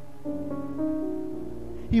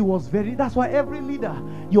 He was very, that's why every leader,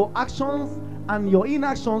 your actions and your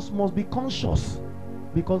inactions must be conscious,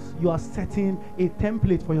 because you are setting a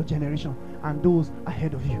template for your generation and those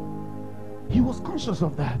ahead of you. He was conscious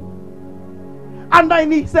of that. And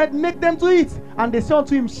then he said, make them to eat. And they said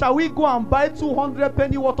unto him, shall we go and buy 200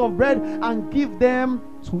 penny worth of bread and give them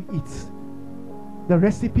to eat? The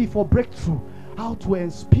recipe for breakthrough, how to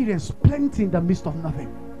experience plenty in the midst of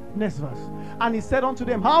nothing. Next verse. And he said unto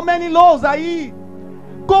them, how many loaves are ye?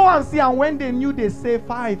 Go and see. And when they knew, they say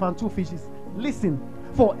 5 and 2 fishes. Listen,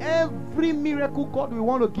 for every miracle God will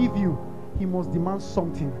want to give you, he must demand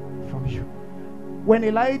something from you. When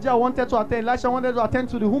Elisha wanted to attend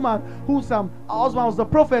to the woman whose husband was the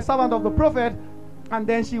prophet, servant of the prophet, and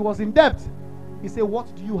then she was in debt, he said,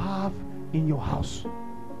 what do you have in your house?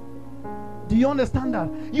 Do you understand that?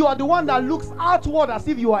 You are the one that looks outward as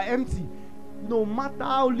if you are empty. No matter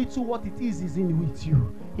how little what it is in with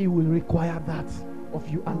you, he will require that of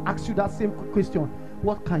you and ask you that same question.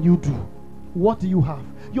 What can you do? What do you have?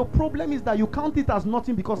 Your problem is that you count it as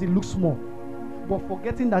nothing because it looks small, but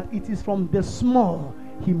forgetting that it is from the small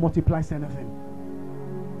he multiplies anything.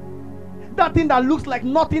 That thing that looks like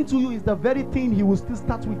nothing to you is the very thing he will still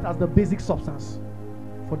start with as the basic substance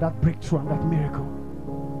for that breakthrough and that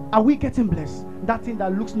miracle. Are we getting blessed? That thing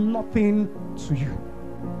that looks nothing to you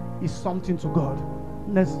is something to God.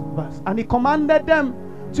 Next verse. And he commanded them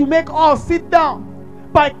to make all sit down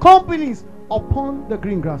by companies upon the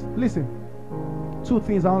green grass. Listen, 2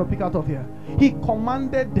 things I want to pick out of here. He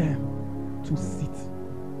commanded them to sit.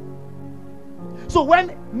 So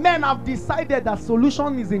when men have decided that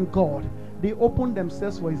solution is in God, they open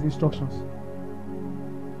themselves for his instructions.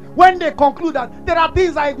 When they conclude that there are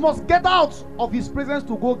things I must get out of his presence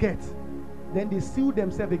to go get, then they seal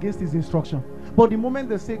themselves against his instruction. But the moment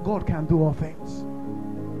they say God can do all things,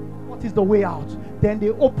 what is the way out? Then they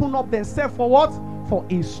open up themselves for what? For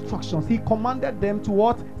instructions. He commanded them to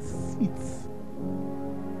what? Sit.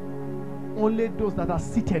 Only those that are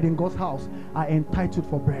seated in God's house are entitled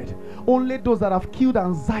for bread. Only those that have killed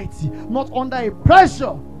anxiety, not under a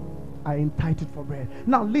pressure, are entitled for bread.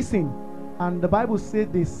 Now listen, and the Bible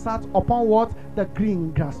said they sat upon what? The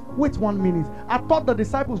green grass. Wait 1 minute. I thought the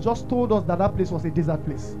disciples just told us that that place was a desert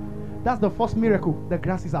place. That's the first miracle. The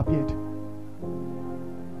grasses appeared.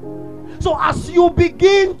 So as you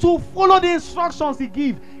begin to follow the instructions he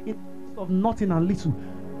gives, in place of nothing and little,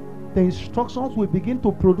 the instructions will begin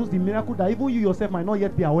to produce the miracle that even you yourself might not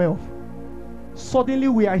yet be aware of. Suddenly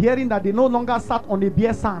we are hearing that they no longer sat on a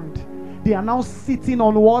bare sand. They are now sitting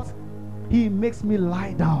on what? He makes me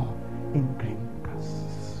lie down in green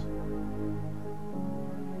grass.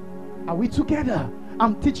 Are we together?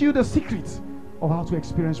 I'm teaching you the secret of how to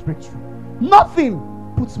experience breakthrough.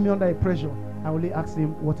 Nothing puts me under a pressure. I only ask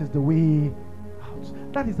him, what is the way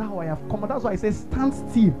out? That is how I have come. That's why I say stand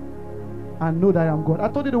still and know that I am God. I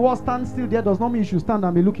told you the word stand still there does not mean you should stand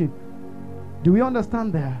and be looking. Do we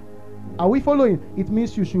understand there? Are we following? It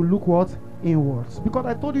means you should look what? Inwards. Because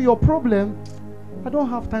I told you your problem, I don't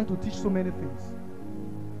have time to teach so many things.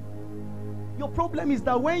 Your problem is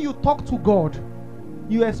that when you talk to God,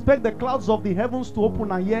 you expect the clouds of the heavens to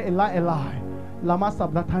open and hear Eli, Eli, lama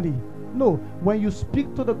sabachthani. No, when you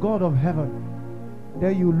speak to the God of heaven,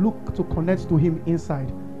 then you look to connect to him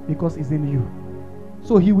inside because he's in you.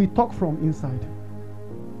 So he will talk from inside.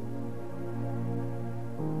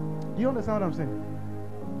 Do you understand what I'm saying?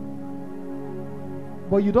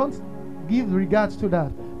 But you don't give regards to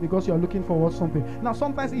that because you're looking for something. Now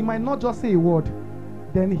sometimes he might not just say a word,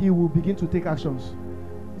 then he will begin to take actions.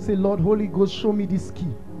 Say, Lord, Holy Ghost, show me this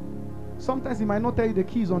key. Sometimes he might not tell you the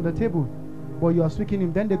key is on the table, but you are speaking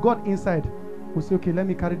him. Then the God inside will say, okay, let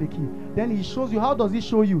me carry the key. Then he shows you. How does he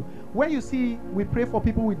show you? When you see we pray for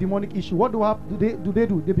people with demonic issue, what do they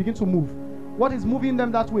do? They begin to move. What is moving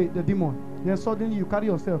them that way? The demon. Then suddenly you carry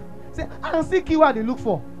yourself. Say, I don't see key where they look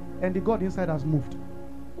for. And the God inside has moved.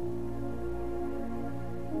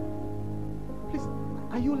 Please,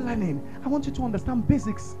 are you learning? I want you to understand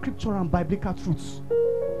basic scripture and biblical truths.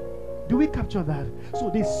 Do we capture that? So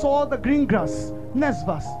they saw the green grass. Next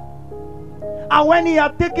verse. And when he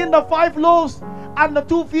had taken the 5 loaves and the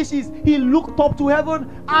 2 fishes, he looked up to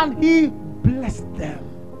heaven and he blessed them.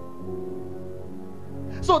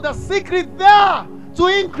 So the secret there to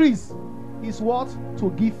increase is what?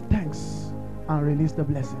 To give thanks and release the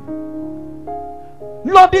blessing.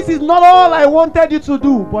 Lord, this is not all I wanted you to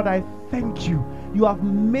do, but I thank you. You have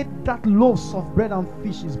made that loaves of bread and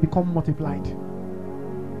fishes become multiplied.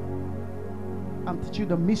 I'm teaching you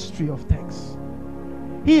the mystery of thanks.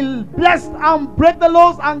 He blessed and broke the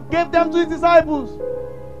loaves and gave them to his disciples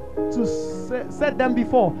to set them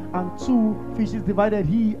before, and 2 fishes divided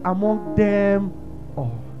he among them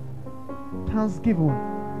all. Thanksgiving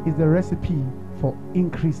is the recipe for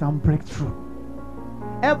increase and breakthrough.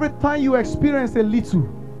 Every time you experience a little,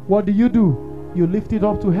 what do? You lift it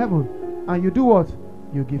up to heaven, and you do what?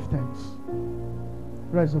 You give thanks.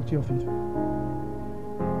 Rise up to your feet.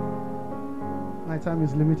 My time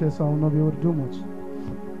is limited, so I will not be able to do much.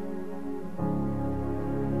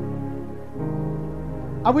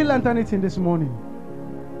 Are we learned anything this morning?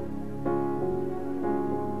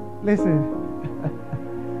 Listen,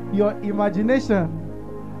 your imagination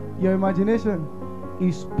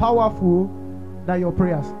is powerful than your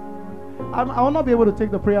prayers. I will not be able to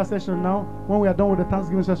take the prayer session now. When we are done with the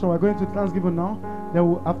Thanksgiving session, we're going to Thanksgiving now.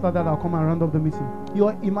 Then after that, I'll come and round up the meeting.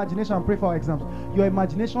 Your imagination, and pray for our exams. Your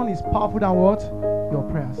imagination is powerful than what? Your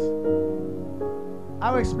prayers.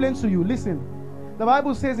 I will explain to you. Listen. The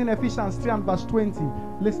Bible says in Ephesians 3 and verse 20.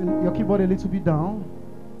 Listen, your keyboard a little bit down.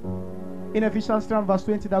 In Ephesians 3 and verse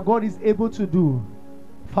 20, that God is able to do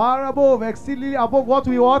far above, exceedingly above what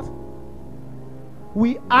we what?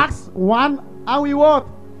 We ask one and we what?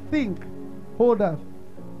 Think. Hold that.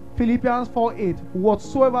 Philippians 4:8.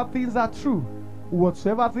 Whatsoever things are true,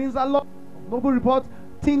 whatsoever things are noble report,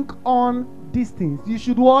 think on these things. You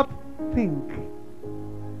should what? Think.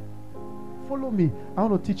 Follow me. I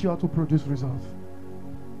want to teach you how to produce results.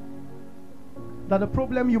 That the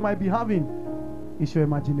problem you might be having is your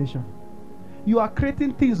imagination. You are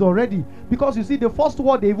creating things already, because you see the first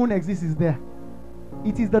word that even exists is there.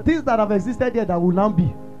 It is the things that have existed there that will now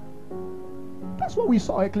be. That's what we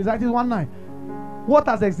saw Ecclesiastes 1:9. What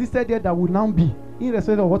has existed there that will now be,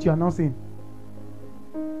 irrespective of what you are now saying.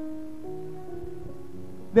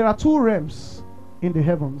 There are 2 realms in the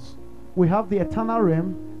heavens. We have the eternal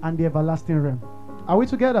realm and the everlasting realm. Are we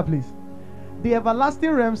together, please? The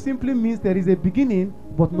everlasting realm simply means there is a beginning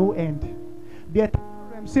but no end. The eternal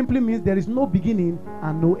realm simply means there is no beginning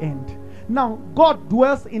and no end. Now, God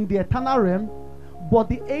dwells in the eternal realm, but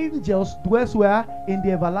the angels dwells where? In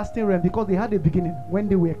the everlasting realm, because they had a beginning when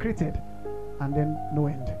they were created and then no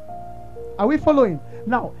end. Are we following?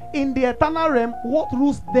 Now, in the eternal realm, what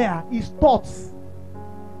rules there is thoughts.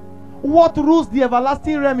 What rules the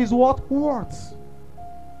everlasting realm is what? Words.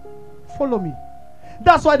 Follow me.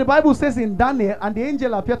 That's why the Bible says in Daniel, and the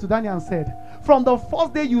angel appeared to Daniel and said, from the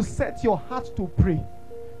first day you set your heart to pray,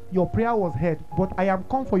 your prayer was heard, but I am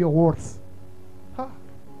come for your words. Huh?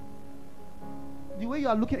 The way you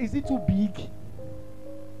are looking, is it too big?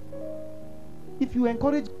 If you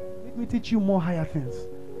encourage, let me teach you more higher things.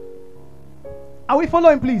 Are we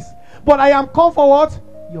following, please? But I am come for what?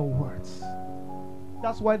 Your words.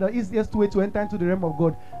 That's why the easiest way to enter into the realm of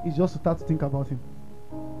God is just to start to think about Him.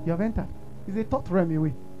 You have entered. It's a thought realm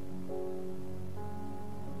away.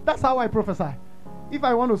 That's how I prophesy. If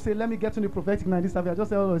I want to say, let me get to the prophetic night this Saturday, I just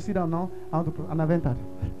say, oh, sit down now, and I've entered.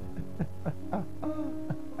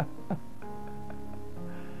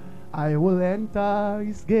 I will enter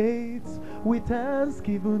His gates with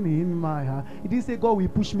thanksgiving in my heart. It didn't say God will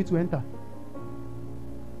push me to enter.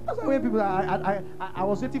 That's why when people, I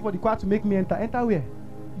was waiting for the choir to make me enter. Enter where?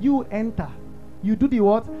 You enter. You do the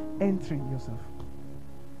what? Entering yourself.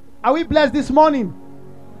 Are we blessed this morning?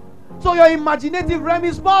 So your imaginative realm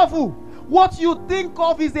is powerful. What you think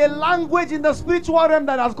of is a language in the spiritual realm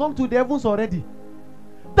that has come to the heavens already.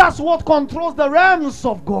 That's what controls the realms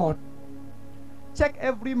of God. Check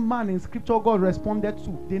every man in scripture God responded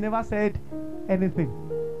to. They never said anything.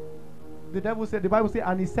 The Bible said,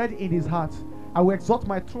 and he said in his heart, I will exalt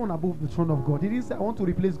my throne above the throne of God. He didn't say, I want to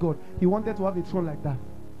replace God. He wanted to have a throne like that,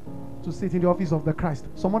 to sit in the office of the Christ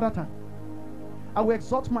some other time. I will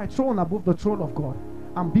exalt my throne above the throne of God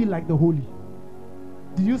and be like the holy.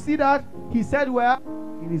 Did you see that? He said where?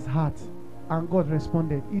 In his heart. And God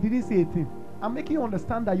responded. He didn't say a thing. I'm making you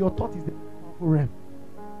understand that your thought is the powerful realm.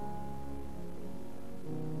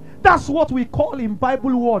 That's what we call in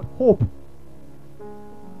Bible word hope.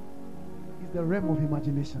 It's the realm of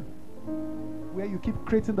imagination, where you keep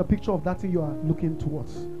creating the picture of that thing you are looking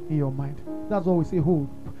towards in your mind. That's what we say hope.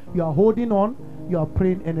 You are holding on, you are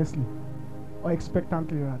praying earnestly, or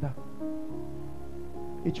expectantly rather.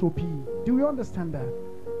 HOP. Do we understand that?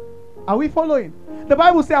 Are we following? The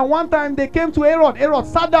Bible says at one time they came to Herod. Herod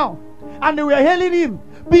sat down and they were hailing him.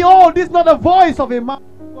 Behold, this is not the voice of a man.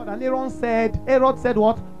 And Herod said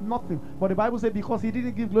what? Nothing. But the Bible said because he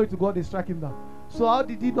didn't give glory to God, they struck him down. So how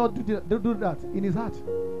did he not do that? In his heart.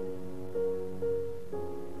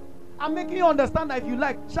 I'm making you understand that if you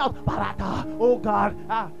like, shout, Baraka, oh God.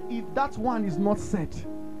 If that one is not said,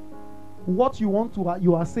 what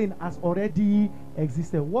you are saying has already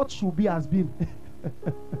existed. What should be has been.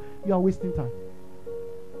 You are wasting time.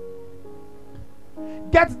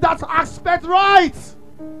 Get that aspect right.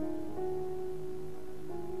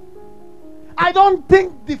 I don't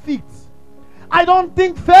think defeat. I don't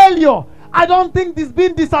think failure. I don't think this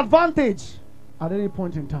being disadvantage at any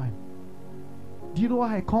point in time. Do you know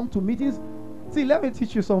why I come to meetings? See, let me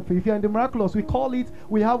teach you something. If you're in the miraculous, we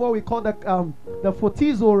have what we call the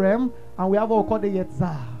Fortizo realm, and we have what we call the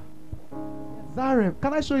Yetzah realm.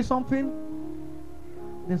 Can I show you something?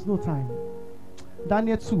 There's no time.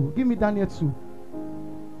 Daniel 2. Give me Daniel 2.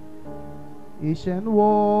 Ancient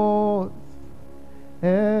words,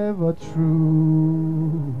 ever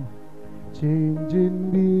true,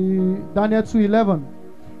 changing me. Daniel 2:11.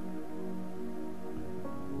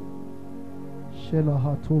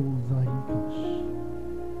 Shelahato Zahikash.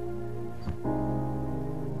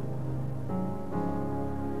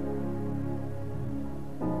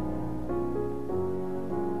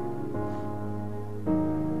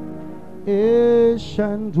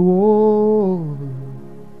 Ancient world,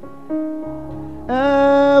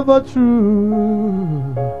 ever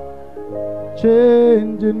true,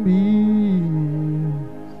 changing me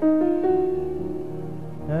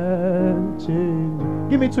and changing.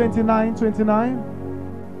 Give me 29.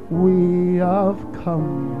 We have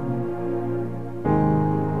come.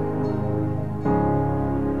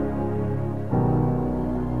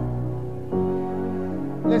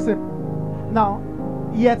 Listen. Now,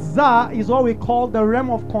 Yetzah is what we call the realm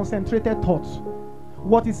of concentrated thoughts.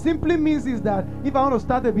 What it simply means is that if I want to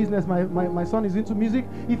start a business, my son is into music.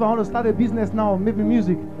 If I want to start a business now, maybe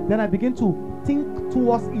music, then I begin to think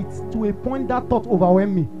towards it to a point that thought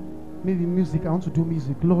overwhelm me. Maybe music, I want to do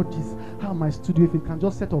music. Lord Jesus, how my studio, if it can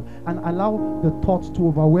just set up and allow the thoughts to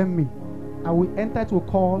overwhelm me, I will enter to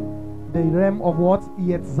call the realm of what?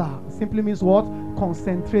 Yetzah. Simply means what?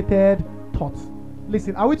 Concentrated thoughts.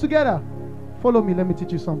 Listen, are we together? Follow me, let me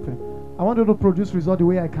teach you something. I want you to produce result the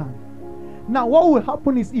way I can. Now, what will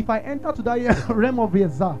happen is if I enter to that realm of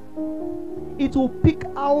Yetzah, it will pick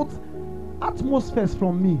out atmospheres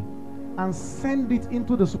from me and send it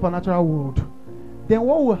into the supernatural world. Then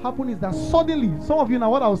what will happen is that suddenly, some of you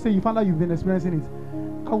now, what I will say, you find out you've been experiencing it.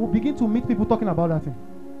 I will begin to meet people talking about that thing.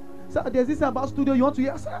 So there's this about studio, you want to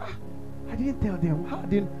hear? I didn't tell them. How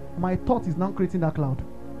did my thought is now creating that cloud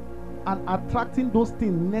and attracting those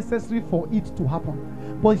things necessary for it to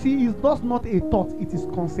happen. But you see, it's just not a thought, it is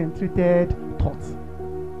concentrated thought.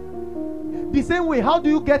 The same way, how do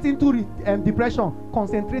you get into depression?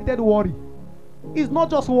 Concentrated worry. It's not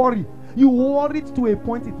just worry. You worry it to a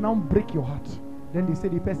point it now break your heart. Then they say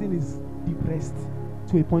the person is depressed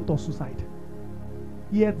to a point of suicide.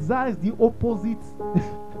 Yet that is the opposite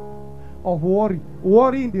of worry.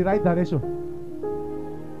 Worry in the right direction.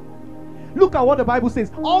 Look at what the Bible says.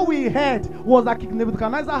 All we heard was that King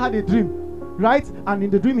Nebuchadnezzar had a dream, right? And in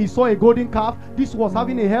the dream he saw a golden calf. This was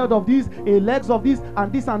having a head of this, a legs of this,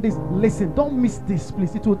 and this and this. Listen, don't miss this,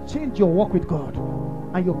 please. It will change your walk with God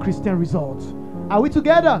and your Christian results. Are we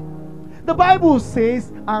together? The Bible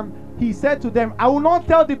says, he said to them, I will not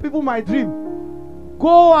tell the people my dream.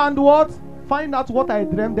 Go and what? Find out what I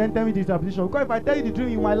dreamed, then tell me the interpretation. Because if I tell you the dream,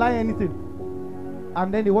 you might lie anything.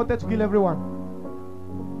 And then they wanted to kill everyone.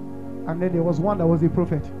 And then there was one that was a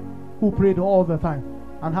prophet who prayed all the time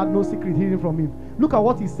and had no secret hidden from him. Look at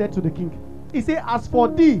what he said to the king. He said, as for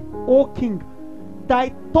thee, O king,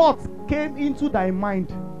 thy thoughts came into thy mind.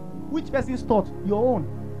 Which person's thought? Your own.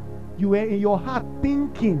 You were in your heart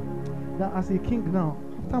thinking that as a king now,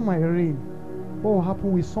 after my reign, what will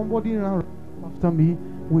happen with somebody now after me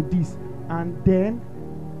with this? And then,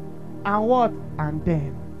 and what? And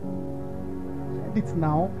then. Read it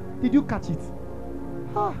now. Did you catch it?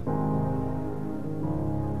 Ah.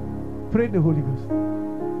 Pray the Holy Ghost.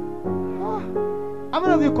 Ah. How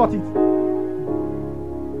many of you caught it?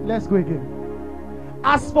 Let's go again.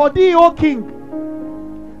 As for thee, O king,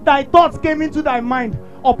 thy thoughts came into thy mind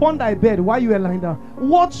upon thy bed while you were lying down.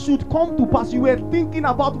 What should come to pass? You were thinking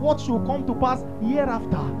about what should come to pass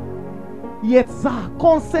hereafter. Yet,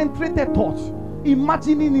 concentrated thoughts,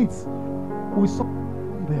 imagining it. Will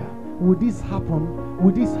something there? Will this happen?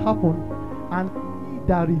 Will this happen? And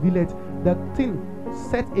that reveal it, the thing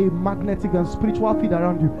set a magnetic and spiritual field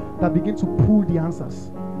around you that begin to pull the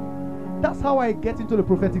answers. That's how I get into the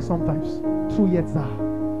prophetic sometimes, through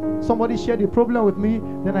Yetzah. Somebody shared a problem with me,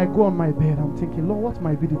 then I go on my bed, I'm thinking, Lord, what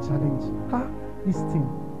might be the challenge?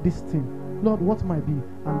 This thing, Lord, what might be?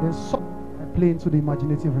 And then I play into the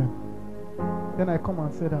imaginative realm. Then I come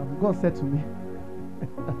and say that God said to me,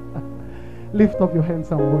 lift up your hands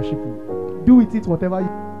and worship Him. Do with it whatever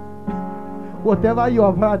you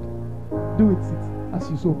have had. Do with it as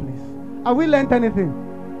you so please. Have we learned anything?